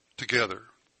 2 together.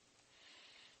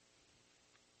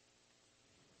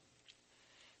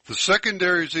 The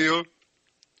secondary 0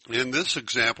 in this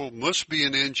example must be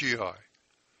an NGI.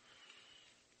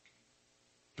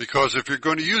 Because if you're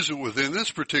going to use it within this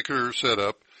particular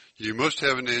setup, you must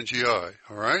have an NGI,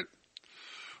 all right?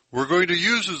 We're going to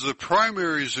use as the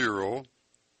primary 0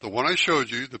 the one I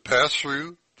showed you, the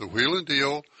pass-through, the wheel and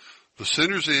deal, the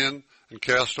centers in, and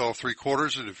cast off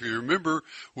 3/4. And if you remember,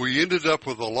 we ended up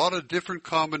with a lot of different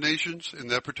combinations in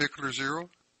that particular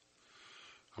 0.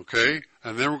 Okay?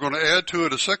 And then we're going to add to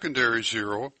it a secondary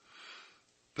 0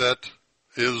 that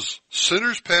is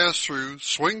centers pass through,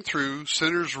 swing through,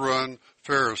 centers run,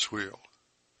 Ferris wheel.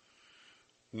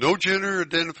 No gender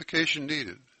identification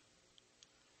needed.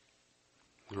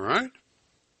 All right?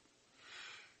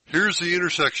 Here's the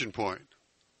intersection point.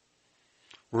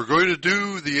 We're going to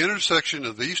do the intersection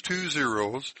of these 2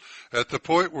 zeros at the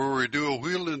point where we do a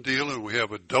wheel and deal and we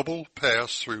have a double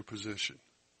pass-through position.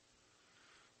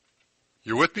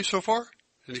 You with me so far?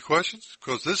 Any questions?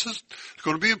 Because this is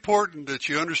going to be important that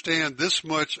you understand this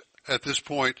much at this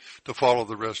point to follow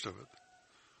the rest of it.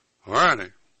 All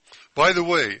righty. By the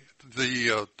way,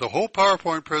 the whole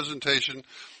PowerPoint presentation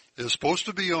is supposed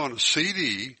to be on a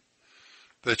CD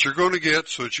that you're going to get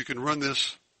so that you can run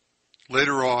this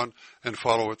later on and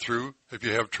follow it through. If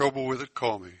you have trouble with it,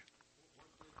 call me.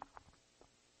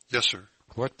 Yes, sir.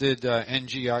 What did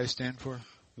NGI stand for?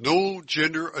 No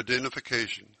gender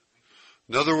identification.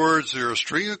 In other words, there are a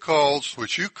string of calls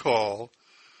which you call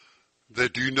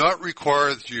that do not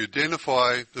require that you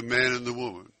identify the man and the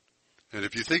woman. And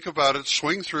if you think about it,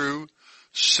 swing through,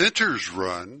 centers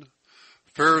run,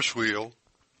 Ferris wheel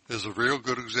is a real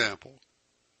good example.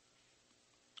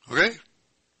 Okay?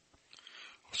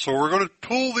 So we're going to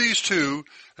pull these two,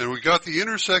 and we got the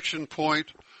intersection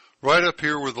point right up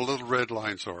here where the little red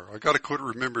lines are. I got to quit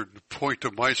remembering to point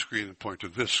to my screen and point to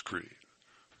this screen.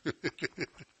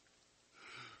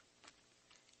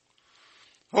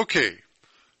 Okay,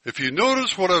 if you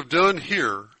notice what I've done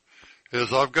here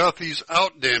is I've got these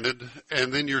outdented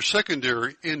and then your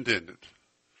secondary indented.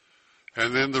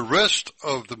 And then the rest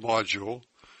of the module,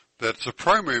 that's the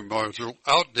primary module,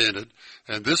 outdented,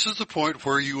 and this is the point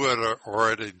where you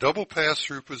are at a double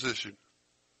pass-through position.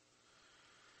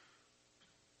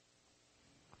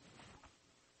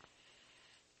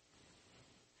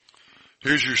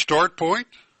 Here's your start point.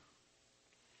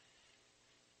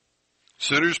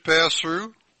 Centers pass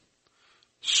through,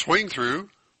 swing through,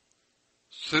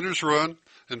 centers run,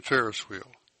 and Ferris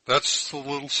wheel. That's the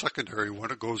little secondary one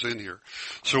that goes in here.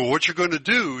 So what you're going to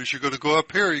do is you're going to go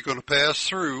up here, you're going to pass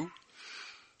through,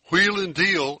 wheel and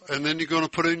deal, and then you're going to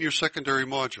put in your secondary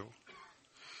module.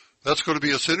 That's going to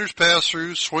be a centers pass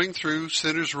through, swing through,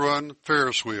 centers run,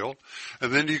 Ferris wheel,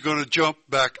 and then you're going to jump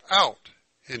back out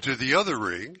into the other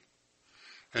ring,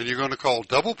 and you're going to call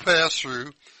double pass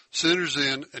through, centers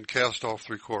in, and cast off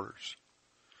 3/4.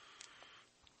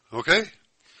 Okay?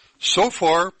 So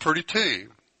far, pretty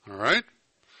tame. All right?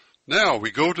 Now,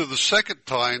 we go to the second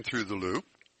time through the loop.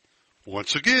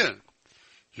 Once again,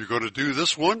 you're going to do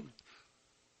this one,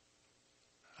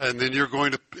 and then you're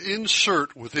going to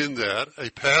insert within that a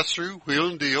pass-through, wheel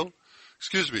and deal,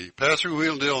 pass-through,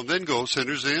 wheel and deal, and then go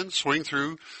centers in, swing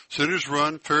through, centers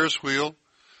run, Ferris wheel,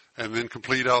 and then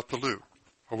complete out the loop.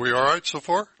 Are we all right so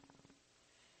far?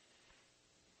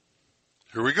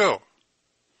 Here we go.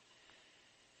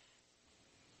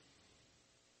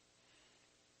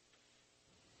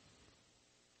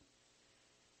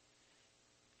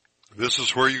 This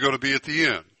is where you're going to be at the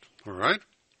end, all right?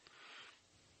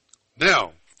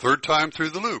 Now, third time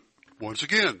through the loop. Once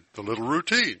again, the little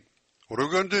routine. What are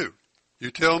we going to do?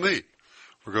 You tell me.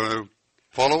 We're going to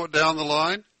follow it down the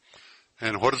line,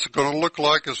 and what is it going to look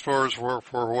like as far as for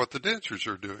what the dancers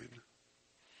are doing?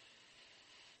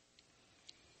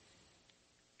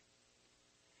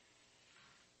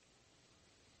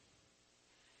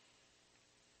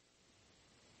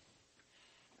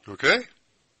 Okay?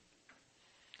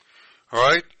 All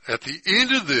right, at the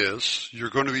end of this, you're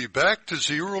going to be back to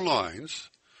 0 lines,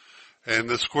 and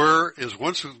the square is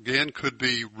once again could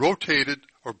be rotated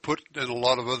or put in a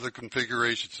lot of other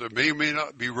configurations. It may or may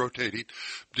not be rotating,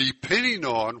 depending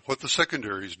on what the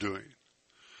secondary is doing.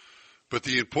 But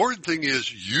the important thing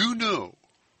is you know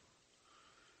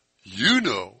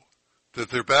that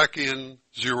they're back in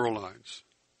 0 lines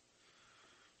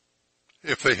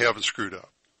if they haven't screwed up.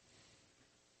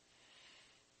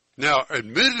 Now,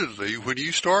 admittedly, when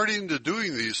you start into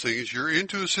doing these things, you're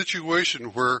into a situation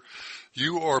where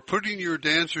you are putting your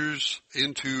dancers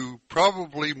into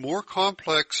probably more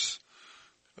complex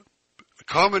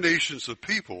combinations of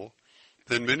people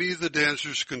than many of the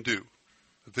dancers can do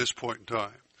at this point in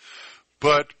time.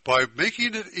 But by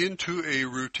making it into a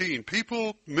routine,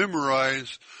 people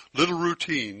memorize little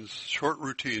routines, short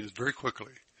routines, very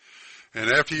quickly.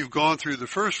 And after you've gone through the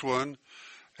first one,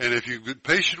 and if you've been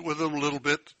patient with them a little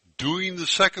bit, doing the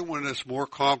second one that's more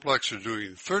complex or doing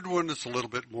the third one that's a little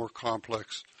bit more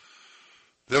complex,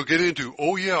 they'll get into,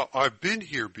 oh yeah, I've been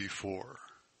here before.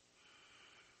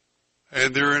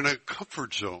 And they're in a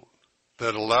comfort zone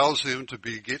that allows them to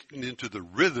be getting into the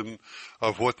rhythm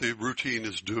of what the routine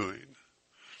is doing.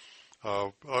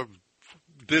 I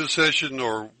did a session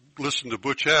or listened to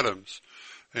Butch Adams,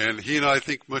 and he and I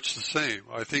think much the same.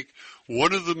 I think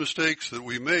one of the mistakes that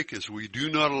we make is we do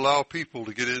not allow people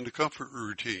to get into comfort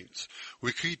routines.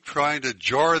 We keep trying to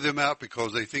jar them out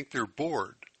because they think they're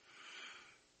bored.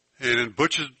 And in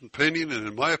Butch's opinion, and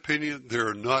in my opinion,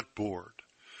 they're not bored.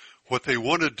 What they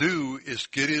want to do is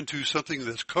get into something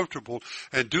that's comfortable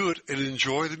and do it and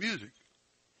enjoy the music.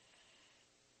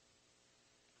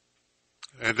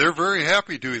 And they're very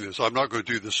happy doing this. I'm not going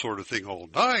to do this sort of thing all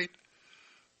night,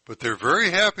 but they're very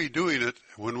happy doing it.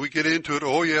 When we get into it,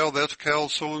 oh yeah, that's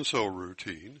Cal's so-and-so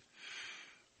routine.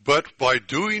 But by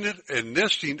doing it and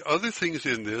nesting other things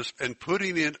in this and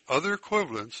putting in other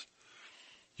equivalents,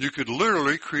 you could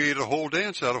literally create a whole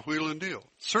dance out of wheel and deal.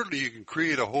 Certainly you can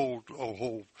create a whole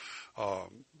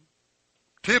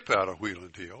tip out of wheel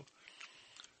and deal.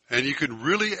 And you can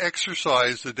really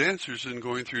exercise the dancers in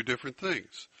going through different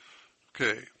things.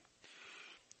 Okay.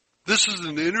 This is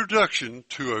an introduction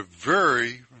to a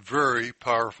very, very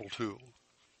powerful tool.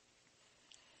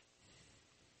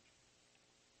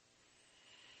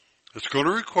 It's going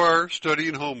to require study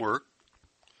and homework.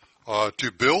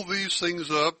 To build these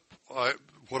things up,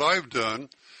 what I've done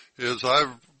is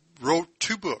I've wrote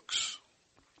 2 books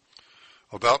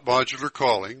about modular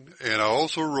calling, and I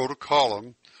also wrote a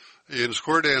column in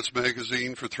Square Dance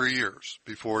magazine for 3 years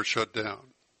before it shut down.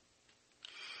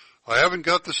 I haven't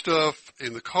got the stuff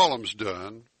in the columns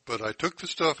done, but I took the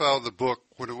stuff out of the book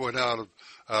when it went out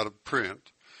of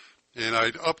print, and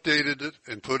I updated it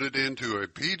and put it into a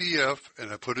PDF,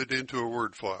 and I put it into a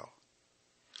Word file.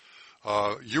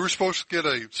 You were supposed to get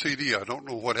a CD. I don't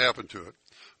know what happened to it,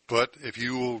 but if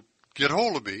you will get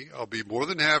hold of me, I'll be more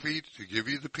than happy to give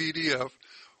you the PDF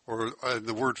or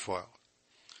the Word file.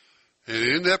 And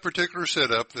in that particular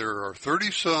setup, there are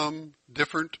 30-some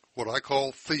different, what I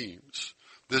call themes.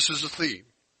 This is a theme.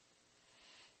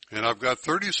 And I've got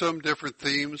 30-some different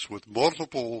themes with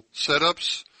multiple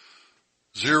setups,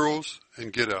 zeros,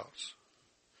 and get-outs.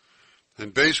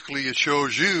 And basically it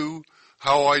shows you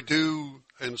how I do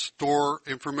and store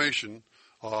information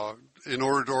in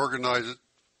order to organize it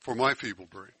for my feeble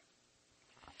brain.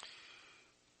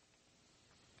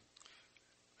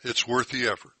 It's worth the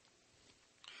effort.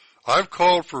 I've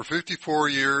called for 54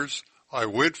 years. I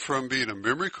went from being a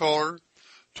memory caller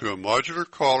to a modular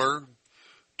caller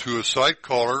to a site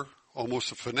caller,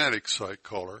 almost a phonetic site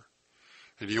caller.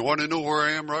 And you want to know where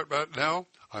I am right about now?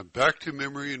 I'm back to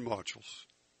memory and modules.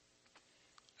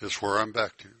 That's where I'm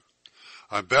back to.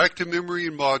 I'm back to memory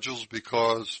and modules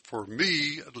because, for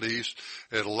me at least,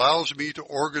 it allows me to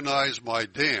organize my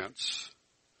dance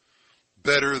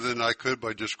better than I could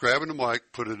by just grabbing a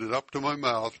mic, putting it up to my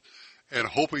mouth, and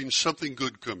hoping something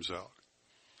good comes out.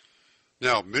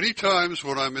 Now, many times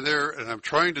when I'm in there and I'm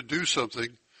trying to do something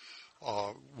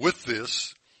with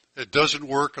this, it doesn't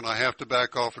work and I have to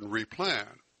back off and replan.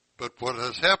 But what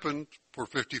has happened for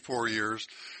 54 years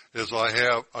is I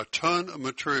have a ton of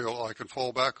material I can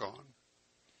fall back on.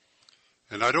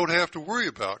 And I don't have to worry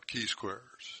about key squares.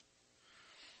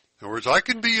 In other words, I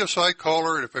can be a site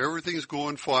caller and if everything's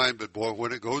going fine, but boy,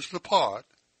 when it goes to the pot,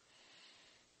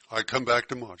 I come back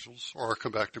to modules or I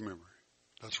come back to memory.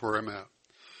 That's where I'm at.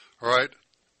 All right.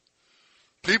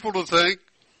 People to thank,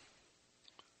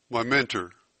 my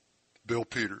mentor, Bill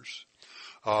Peters.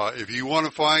 If you want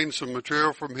to find some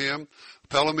material from him,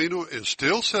 Palomino is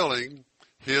still selling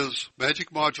his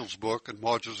Magic Modules book and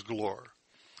Modules Galore,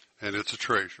 and it's a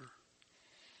treasure.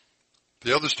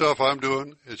 The other stuff I'm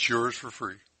doing, it's yours for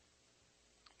free.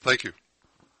 Thank you.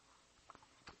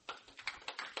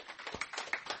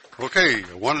 Okay,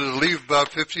 I wanted to leave about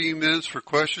 15 minutes for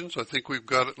questions. I think we've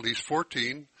got at least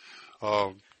 14.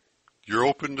 You're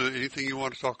open to anything you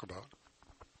want to talk about.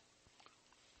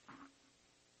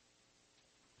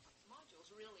 Modules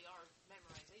really are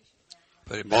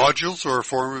memorization. Modules are a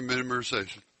form of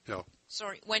memorization. Yeah.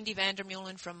 Sorry, Wendy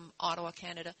Vandermeulen from Ottawa,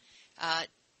 Canada.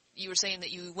 You were saying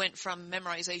that you went from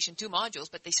memorization to modules,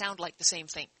 but they sound like the same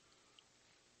thing.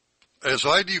 As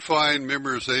I define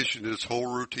memorization, it's whole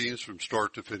routines from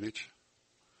start to finish,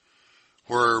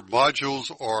 where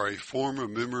modules are a form of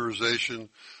memorization,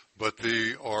 but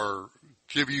they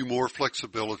give you more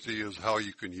flexibility as how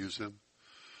you can use them.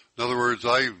 In other words,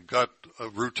 I've got a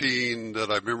routine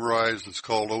that I memorized that's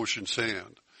called Ocean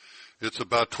Sand. It's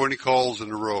about 20 calls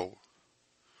in a row.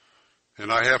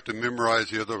 And I have to memorize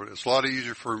the other one. It's a lot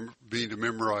easier for me to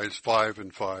memorize 5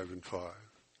 and 5 and 5.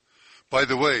 By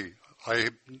the way, I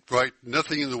write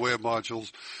nothing in the way of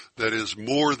modules that is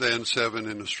more than 7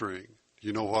 in a string. Do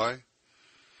you know why?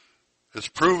 It's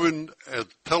proven at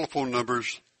telephone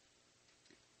numbers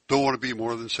don't want to be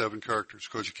more than 7 characters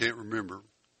because you can't remember.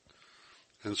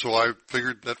 And so I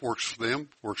figured that works for them,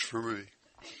 works for me.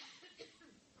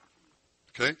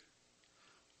 Okay?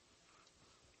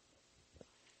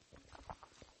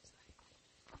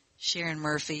 Sharon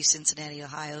Murphy, Cincinnati,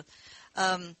 Ohio.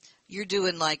 You're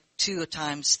doing like 2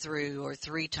 times through or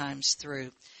 3 times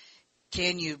through.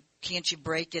 Can't you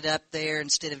break it up there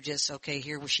instead of just, okay,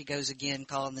 here she goes again,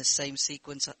 calling this same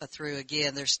sequence through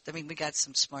again? We got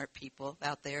some smart people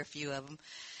out there, a few of them.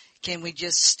 Can we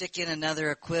just stick in another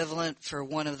equivalent for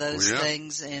one of those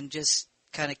things and just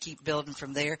kind of keep building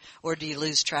from there? Or do you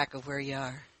lose track of where you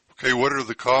are? Okay, what are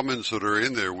the commons that are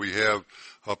in there? We have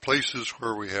places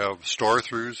where we have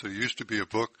star-throughs. There used to be a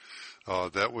book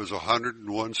that was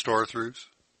 101 star-throughs,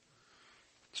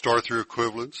 star-through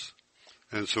equivalents.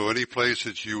 And so any place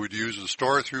that you would use a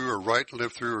star-through or right and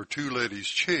left through or two ladies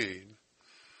chain,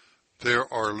 there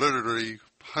are literally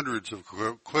hundreds of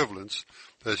equivalents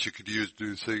that you could use to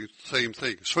do the same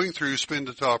thing. Swing through, spin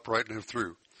the top, right and left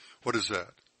through. What is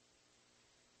that?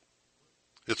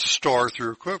 It's a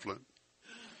star-through equivalent.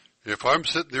 If I'm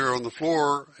sitting there on the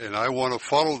floor and I want to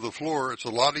follow the floor, it's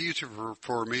a lot easier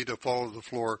for me to follow the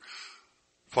floor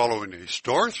following a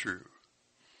star-through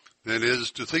than it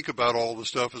is to think about all the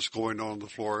stuff that's going on the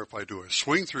floor if I do a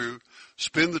swing through,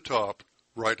 spin the top,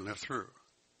 right and left through.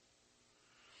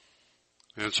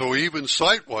 And so even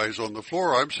sight-wise on the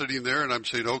floor, I'm sitting there and I'm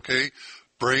saying, okay,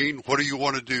 brain, what do you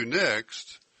want to do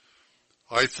next?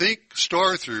 I think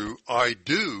star through, I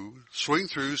do swing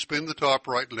through, spin the top,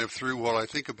 right and left through while I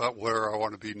think about where I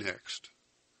want to be next.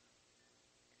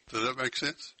 Does that make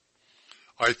sense?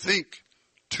 I think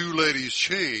two ladies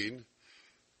chain,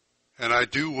 and I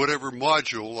do whatever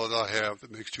module that I have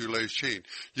that makes two ladies chain.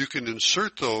 You can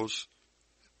insert those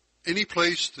any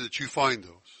place that you find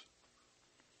those.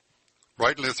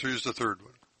 Right and left through is the third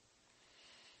one.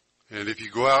 And if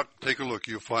you go out and take a look,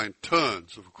 you'll find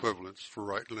tons of equivalents for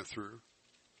right and left through.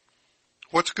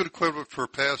 What's a good equivalent for a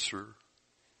pass-through?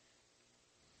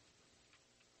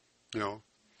 You know.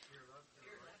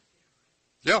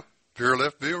 Yeah, veer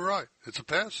left, veer right. It's a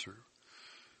pass-through.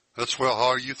 That's well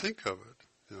how you think of it.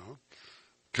 You know.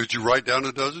 Could you write down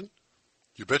a dozen?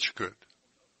 You bet you could.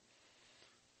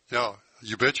 Yeah,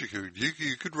 you bet you could.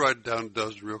 You could write down a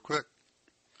dozen real quick.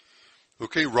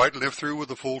 Okay, right and left through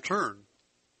with a full turn.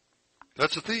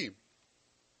 That's a theme.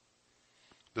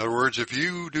 In other words, if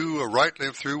you do a right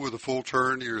left through with a full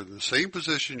turn, you're in the same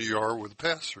position you are with a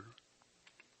pass-through.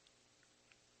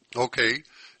 Okay,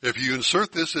 if you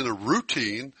insert this in a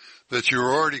routine that you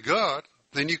already got,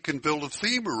 then you can build a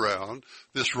theme around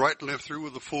this right and left through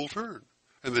with a full turn.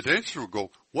 And the dancer will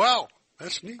go, wow,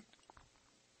 that's neat.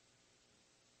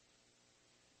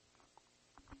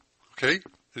 Okay,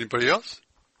 anybody else?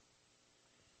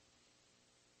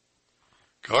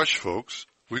 Gosh, folks,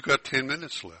 we've got 10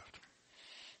 minutes left.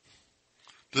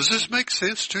 Does this make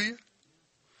sense to you?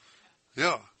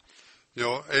 Yeah. You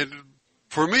know, and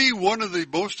for me, one of the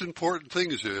most important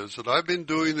things is that I've been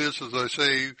doing this, as I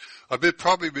say,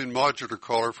 probably been modular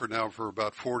caller for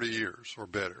about 40 years or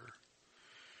better.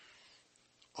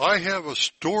 I have a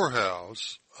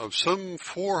storehouse of some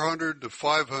 400 to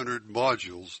 500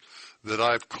 modules that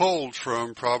I've culled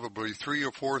from probably 3,000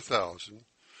 or 4,000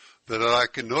 that I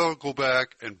can now go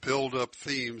back and build up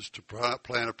themes to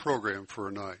plan a program for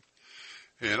a night.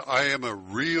 And I am a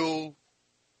real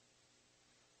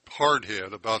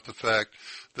hardhead about the fact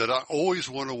that I always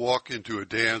want to walk into a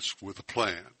dance with a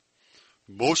plan.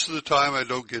 Most of the time I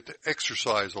don't get to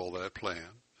exercise all that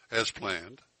plan as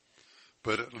planned,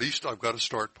 but at least I've got a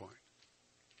start point.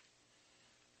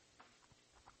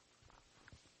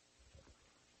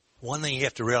 One thing you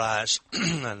have to realize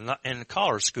in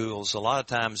caller schools, a lot of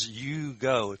times you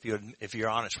go, if you're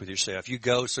honest with yourself, you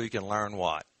go so you can learn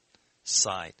what?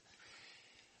 Sight.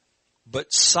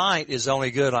 But sight is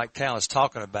only good, like Cal is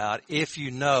talking about, if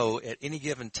you know at any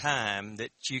given time that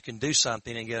you can do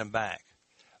something and get them back.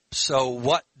 So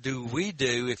what do we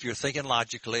do if you're thinking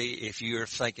logically, if you're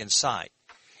thinking sight?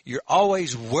 You're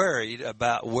always worried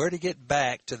about where to get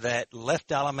back to that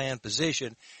left element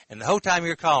position, and the whole time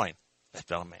you're calling,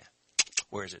 left element,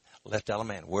 where is it? Left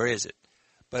element, where is it?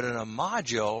 But in a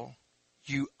module,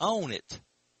 you own it.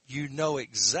 You know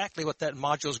exactly what that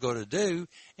module is going to do,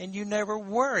 and you never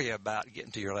worry about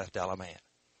getting to your left element.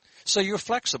 So you're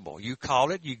flexible. You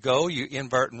call it, you go, you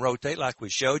invert and rotate like we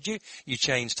showed you. You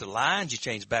change to lines, you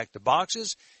change back to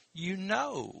boxes. You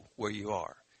know where you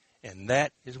are. And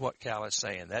that is what Cal is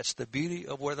saying. That's the beauty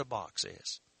of where the box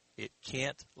is. It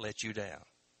can't let you down.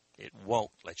 It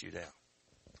won't let you down.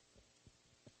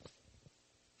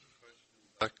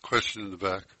 Question in the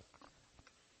back.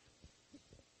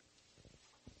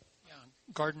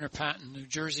 Gardner Patton, New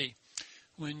Jersey.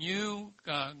 When you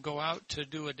go out to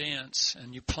do a dance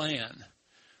and you plan,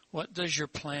 what does your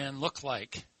plan look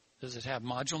like? Does it have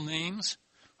module names,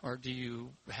 or do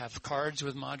you have cards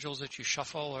with modules that you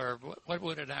shuffle, or what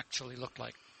would it actually look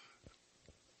like?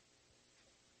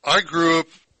 I grew up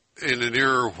in an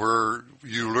era where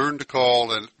you learned to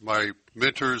call, and my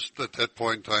mentors at that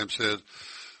point in time said,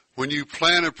 when you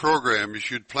plan a program, you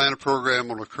should plan a program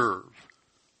on a curve.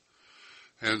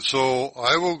 And so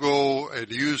I will go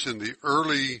and use in the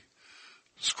early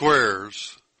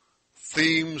squares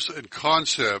themes and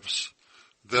concepts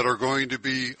that are going to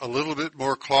be a little bit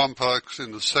more complex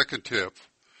in the second tip,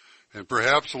 and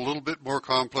perhaps a little bit more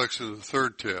complex in the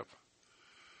third tip,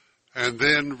 and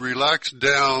then relax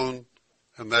down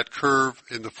on that curve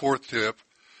in the fourth tip,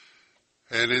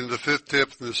 and in the fifth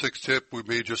tip and the sixth tip we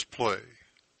may just play.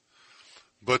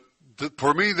 But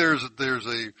for me,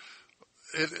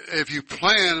 if you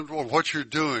plan what you're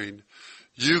doing,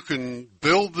 you can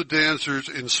build the dancers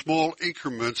in small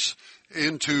increments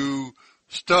into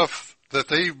stuff that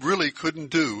they really couldn't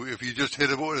do if you just hit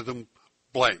them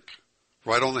blank,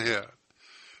 right on the head.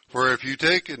 Where if you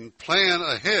take and plan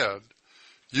ahead,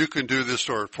 you can do this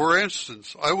sort. For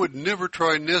instance, I would never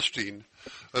try nesting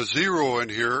a zero in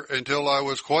here until I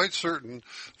was quite certain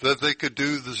that they could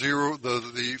do the zero,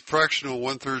 the fractional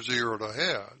 1/3 zero to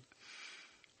head.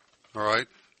 All right?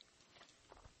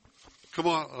 Come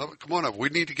on up. We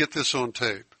need to get this on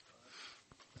tape.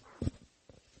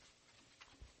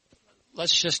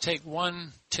 Let's just take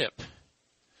one tip.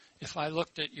 If I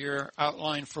looked at your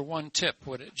outline for one tip,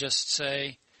 would it just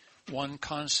say one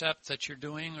concept that you're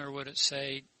doing, or would it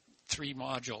say 3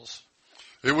 modules?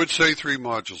 It would say 3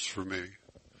 modules for me.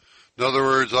 In other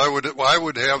words, I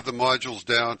would have the modules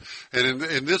down, and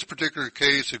in this particular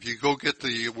case, if you go get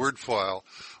the Word file,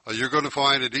 you're going to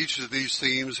find that each of these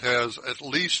themes has at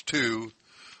least 2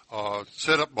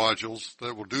 setup modules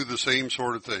that will do the same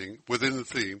sort of thing within the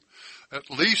theme, at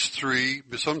least 3,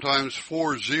 sometimes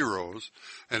 4 zeros,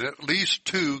 and at least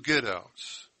 2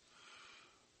 get-outs.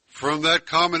 From that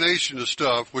combination of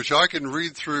stuff, which I can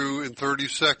read through in 30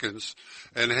 seconds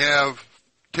and have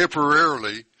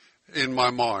temporarily in my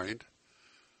mind,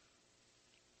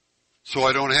 so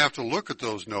I don't have to look at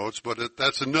those notes, but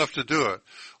that's enough to do it.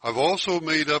 I've also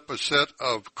made up a set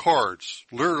of cards,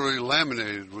 literally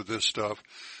laminated with this stuff,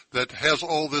 that has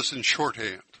all this in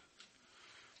shorthand.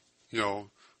 You know,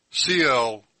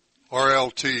 CL,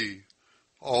 RLT,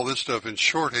 all this stuff in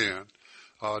shorthand,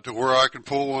 to where I can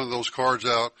pull one of those cards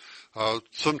out.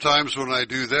 Sometimes when I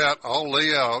do that, I'll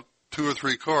lay out 2 or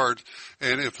 3 cards,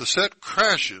 and if the set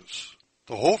crashes,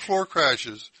 the whole floor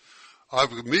crashes,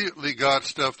 I've immediately got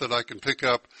stuff that I can pick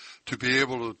up to be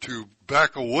able to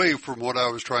back away from what I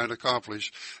was trying to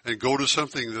accomplish and go to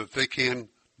something that they can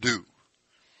do.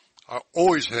 I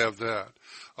always have that.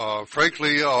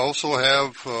 Frankly, I also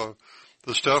have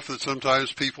the stuff that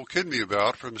sometimes people kid me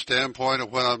about from the standpoint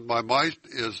of when my mind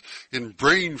is in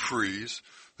brain freeze.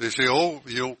 They say, oh,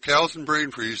 Cal's in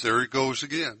brain freeze, there he goes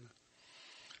again.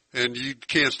 And you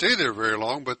can't stay there very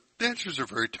long, but dancers are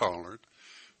very tolerant.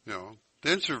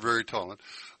 Dancers are very tolerant.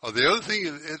 The other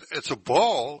thing, it's a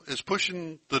ball, is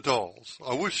pushing the dolls.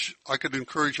 I wish I could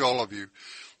encourage all of you.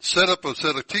 Set up a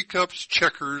set of teacups,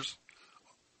 checkers,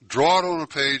 draw it on a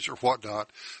page or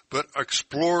whatnot, but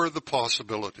explore the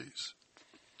possibilities.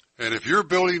 And if you're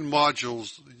building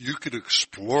modules, you can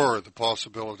explore the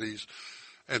possibilities.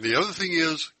 And the other thing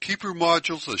is, keep your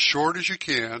modules as short as you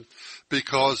can,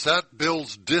 because that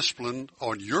builds discipline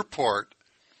on your part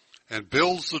and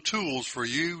builds the tools for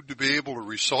you to be able to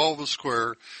resolve a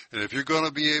square. And if you're going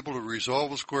to be able to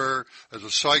resolve a square as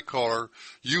a sight caller,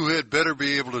 you had better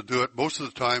be able to do it most of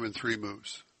the time in 3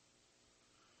 moves.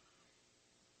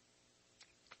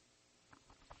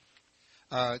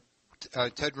 Ted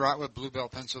Rotwood, Bluebell,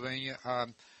 Pennsylvania.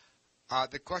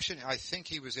 The question I think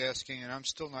he was asking, and I'm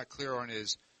still not clear on,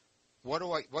 is what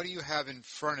do you have in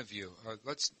front of you?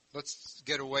 Let's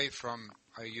get away from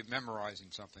you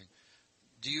memorizing something.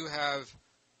 Do you have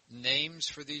names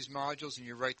for these modules, and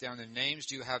you write down the names?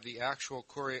 Do you have the actual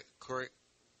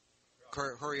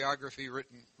choreography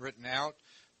written out?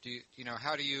 Do you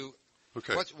how do you?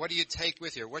 Okay. What do you take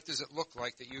with you? What does it look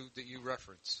like that you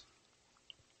reference?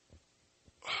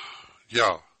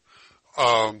 Yeah.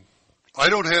 I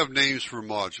don't have names for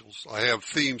modules. I have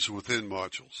themes within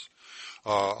modules.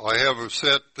 I have a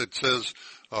set that says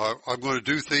I'm going to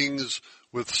do things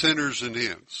with centers and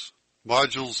ends.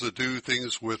 Modules that do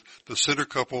things with the center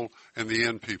couple and the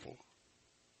end people.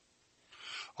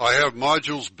 I have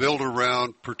modules built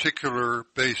around particular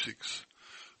basics.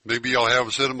 Maybe I'll have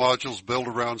a set of modules built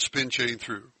around spin chain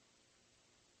through.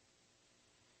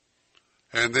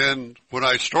 And then when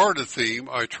I start a theme,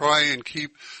 I try and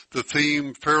keep the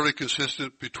theme fairly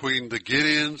consistent between the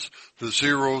get-ins, the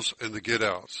zeros, and the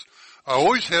get-outs. I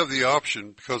always have the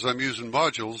option, because I'm using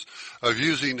modules, of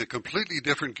using a completely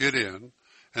different get-in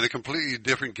and a completely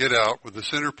different get-out, with the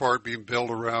center part being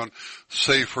built around,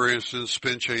 say, for instance,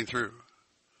 spin chain through.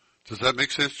 Does that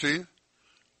make sense to you?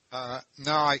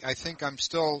 No, I think I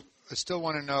still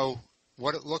want to know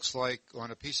what it looks like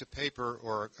on a piece of paper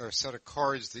or a set of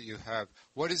cards that you have.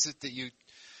 What is it that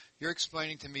you're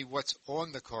explaining to me what's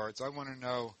on the cards? I want to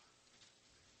know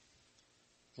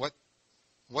what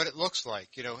what it looks like.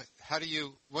 How do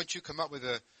you, once you come up with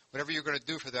whatever you're going to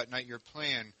do for that night, your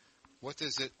plan, what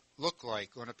does it look like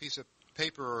on a piece of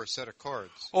paper or a set of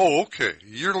cards? Oh, okay.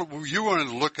 You wanted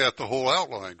to look at the whole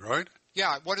outline, right?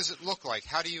 Yeah, what does it look like?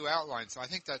 How do you outline? So I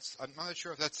think I'm not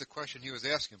sure if that's the question he was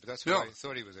asking, but that's what I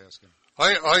thought he was asking.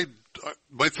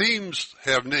 My themes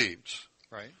have names.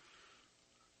 Right.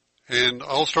 And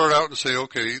I'll start out and say,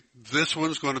 okay, this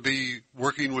one's going to be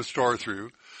working with star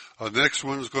through. The next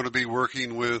one's going to be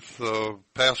working with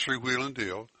pass-through wheel and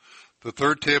deal. The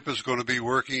third tip is going to be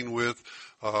working with,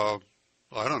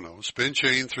 spin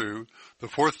chain through. The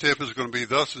fourth tip is going to be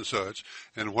thus and such.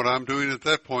 And what I'm doing at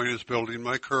that point is building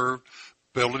my curve,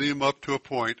 building them up to a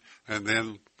point, and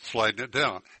then sliding it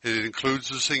down. And it includes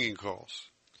the singing calls.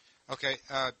 Okay.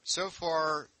 So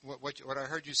far, what I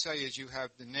heard you say is you have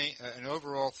an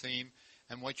overall theme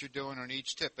and what you're doing on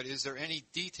each tip. But is there any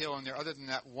detail in there other than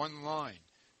that one line?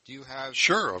 Do you have?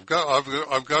 Sure. I've got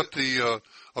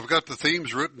the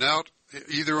themes written out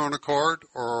either on a card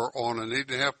or on an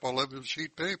 8.5 by 11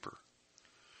 sheet paper.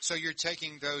 So you're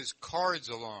taking those cards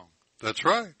along. That's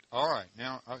right. All right.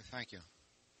 Now, thank you.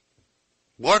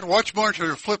 Watch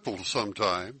Marshall Flipple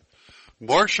sometime.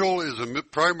 Marshall is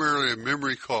primarily a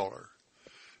memory caller.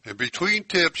 And between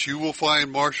tips, you will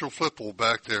find Marshall Flipple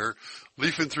back there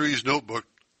leafing through his notebook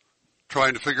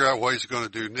trying to figure out what he's going to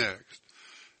do next.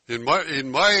 In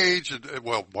my age,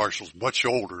 well, Marshall's much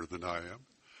older than I am,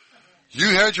 you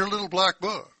had your little black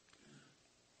book.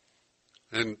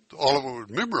 And all of it was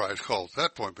memorized calls at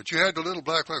that point, but you had the little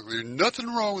black book. There's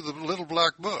nothing wrong with the little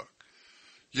black book.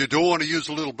 You don't want to use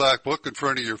the little black book in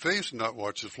front of your face and not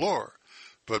watch the floor.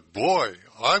 But boy,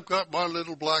 I've got my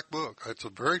little black book. It's a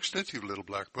very extensive little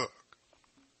black book.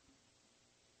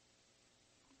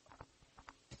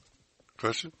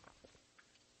 Question?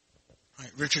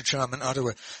 Right, Richard Sharman,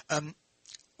 Ottawa.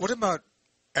 What about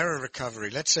error recovery?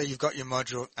 Let's say you've got your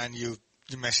module and you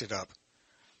mess it up,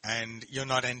 and you're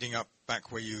not ending up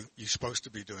back where you're supposed to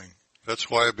be doing.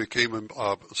 That's why I became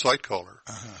a site caller.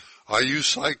 Uh-huh. I use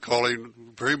site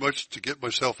calling very much to get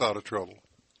myself out of trouble.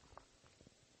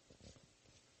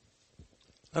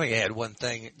 Let me add one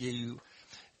thing.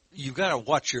 You've got to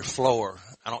watch your floor.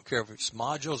 I don't care if it's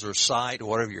modules or site or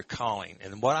whatever you're calling.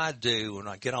 And what I do when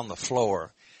I get on the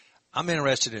floor, I'm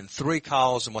interested in 3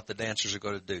 calls and what the dancers are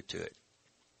going to do to it.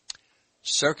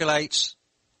 Circulates,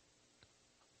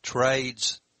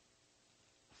 trades,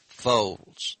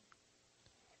 folds.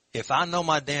 If I know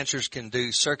my dancers can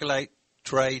do circulate,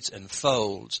 trades, and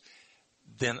folds,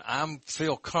 then I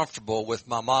feel comfortable with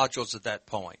my modules at that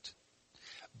point.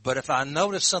 But if I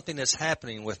notice something that's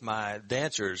happening with my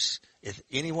dancers, if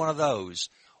any one of those,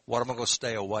 what am I going to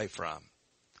stay away from?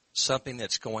 Something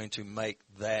that's going to make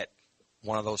that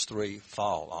one of those 3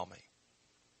 fall on me.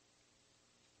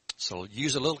 So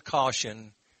use a little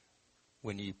caution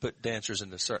when you put dancers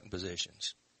into certain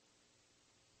positions.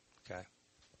 Okay.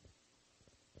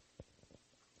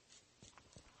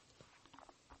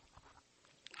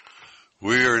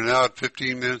 We are now at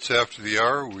 15 minutes after the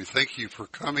hour. We thank you for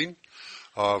coming.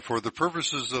 For the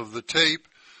purposes of the tape,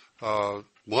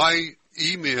 my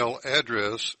email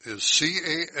address is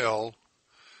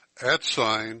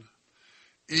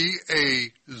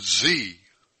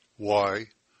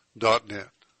cal@eazy.net.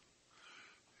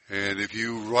 And if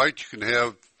you write, you can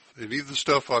have any of the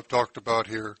stuff I've talked about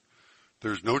here.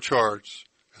 There's no charge.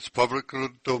 It's public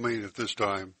domain at this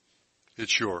time.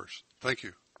 It's yours. Thank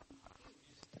you.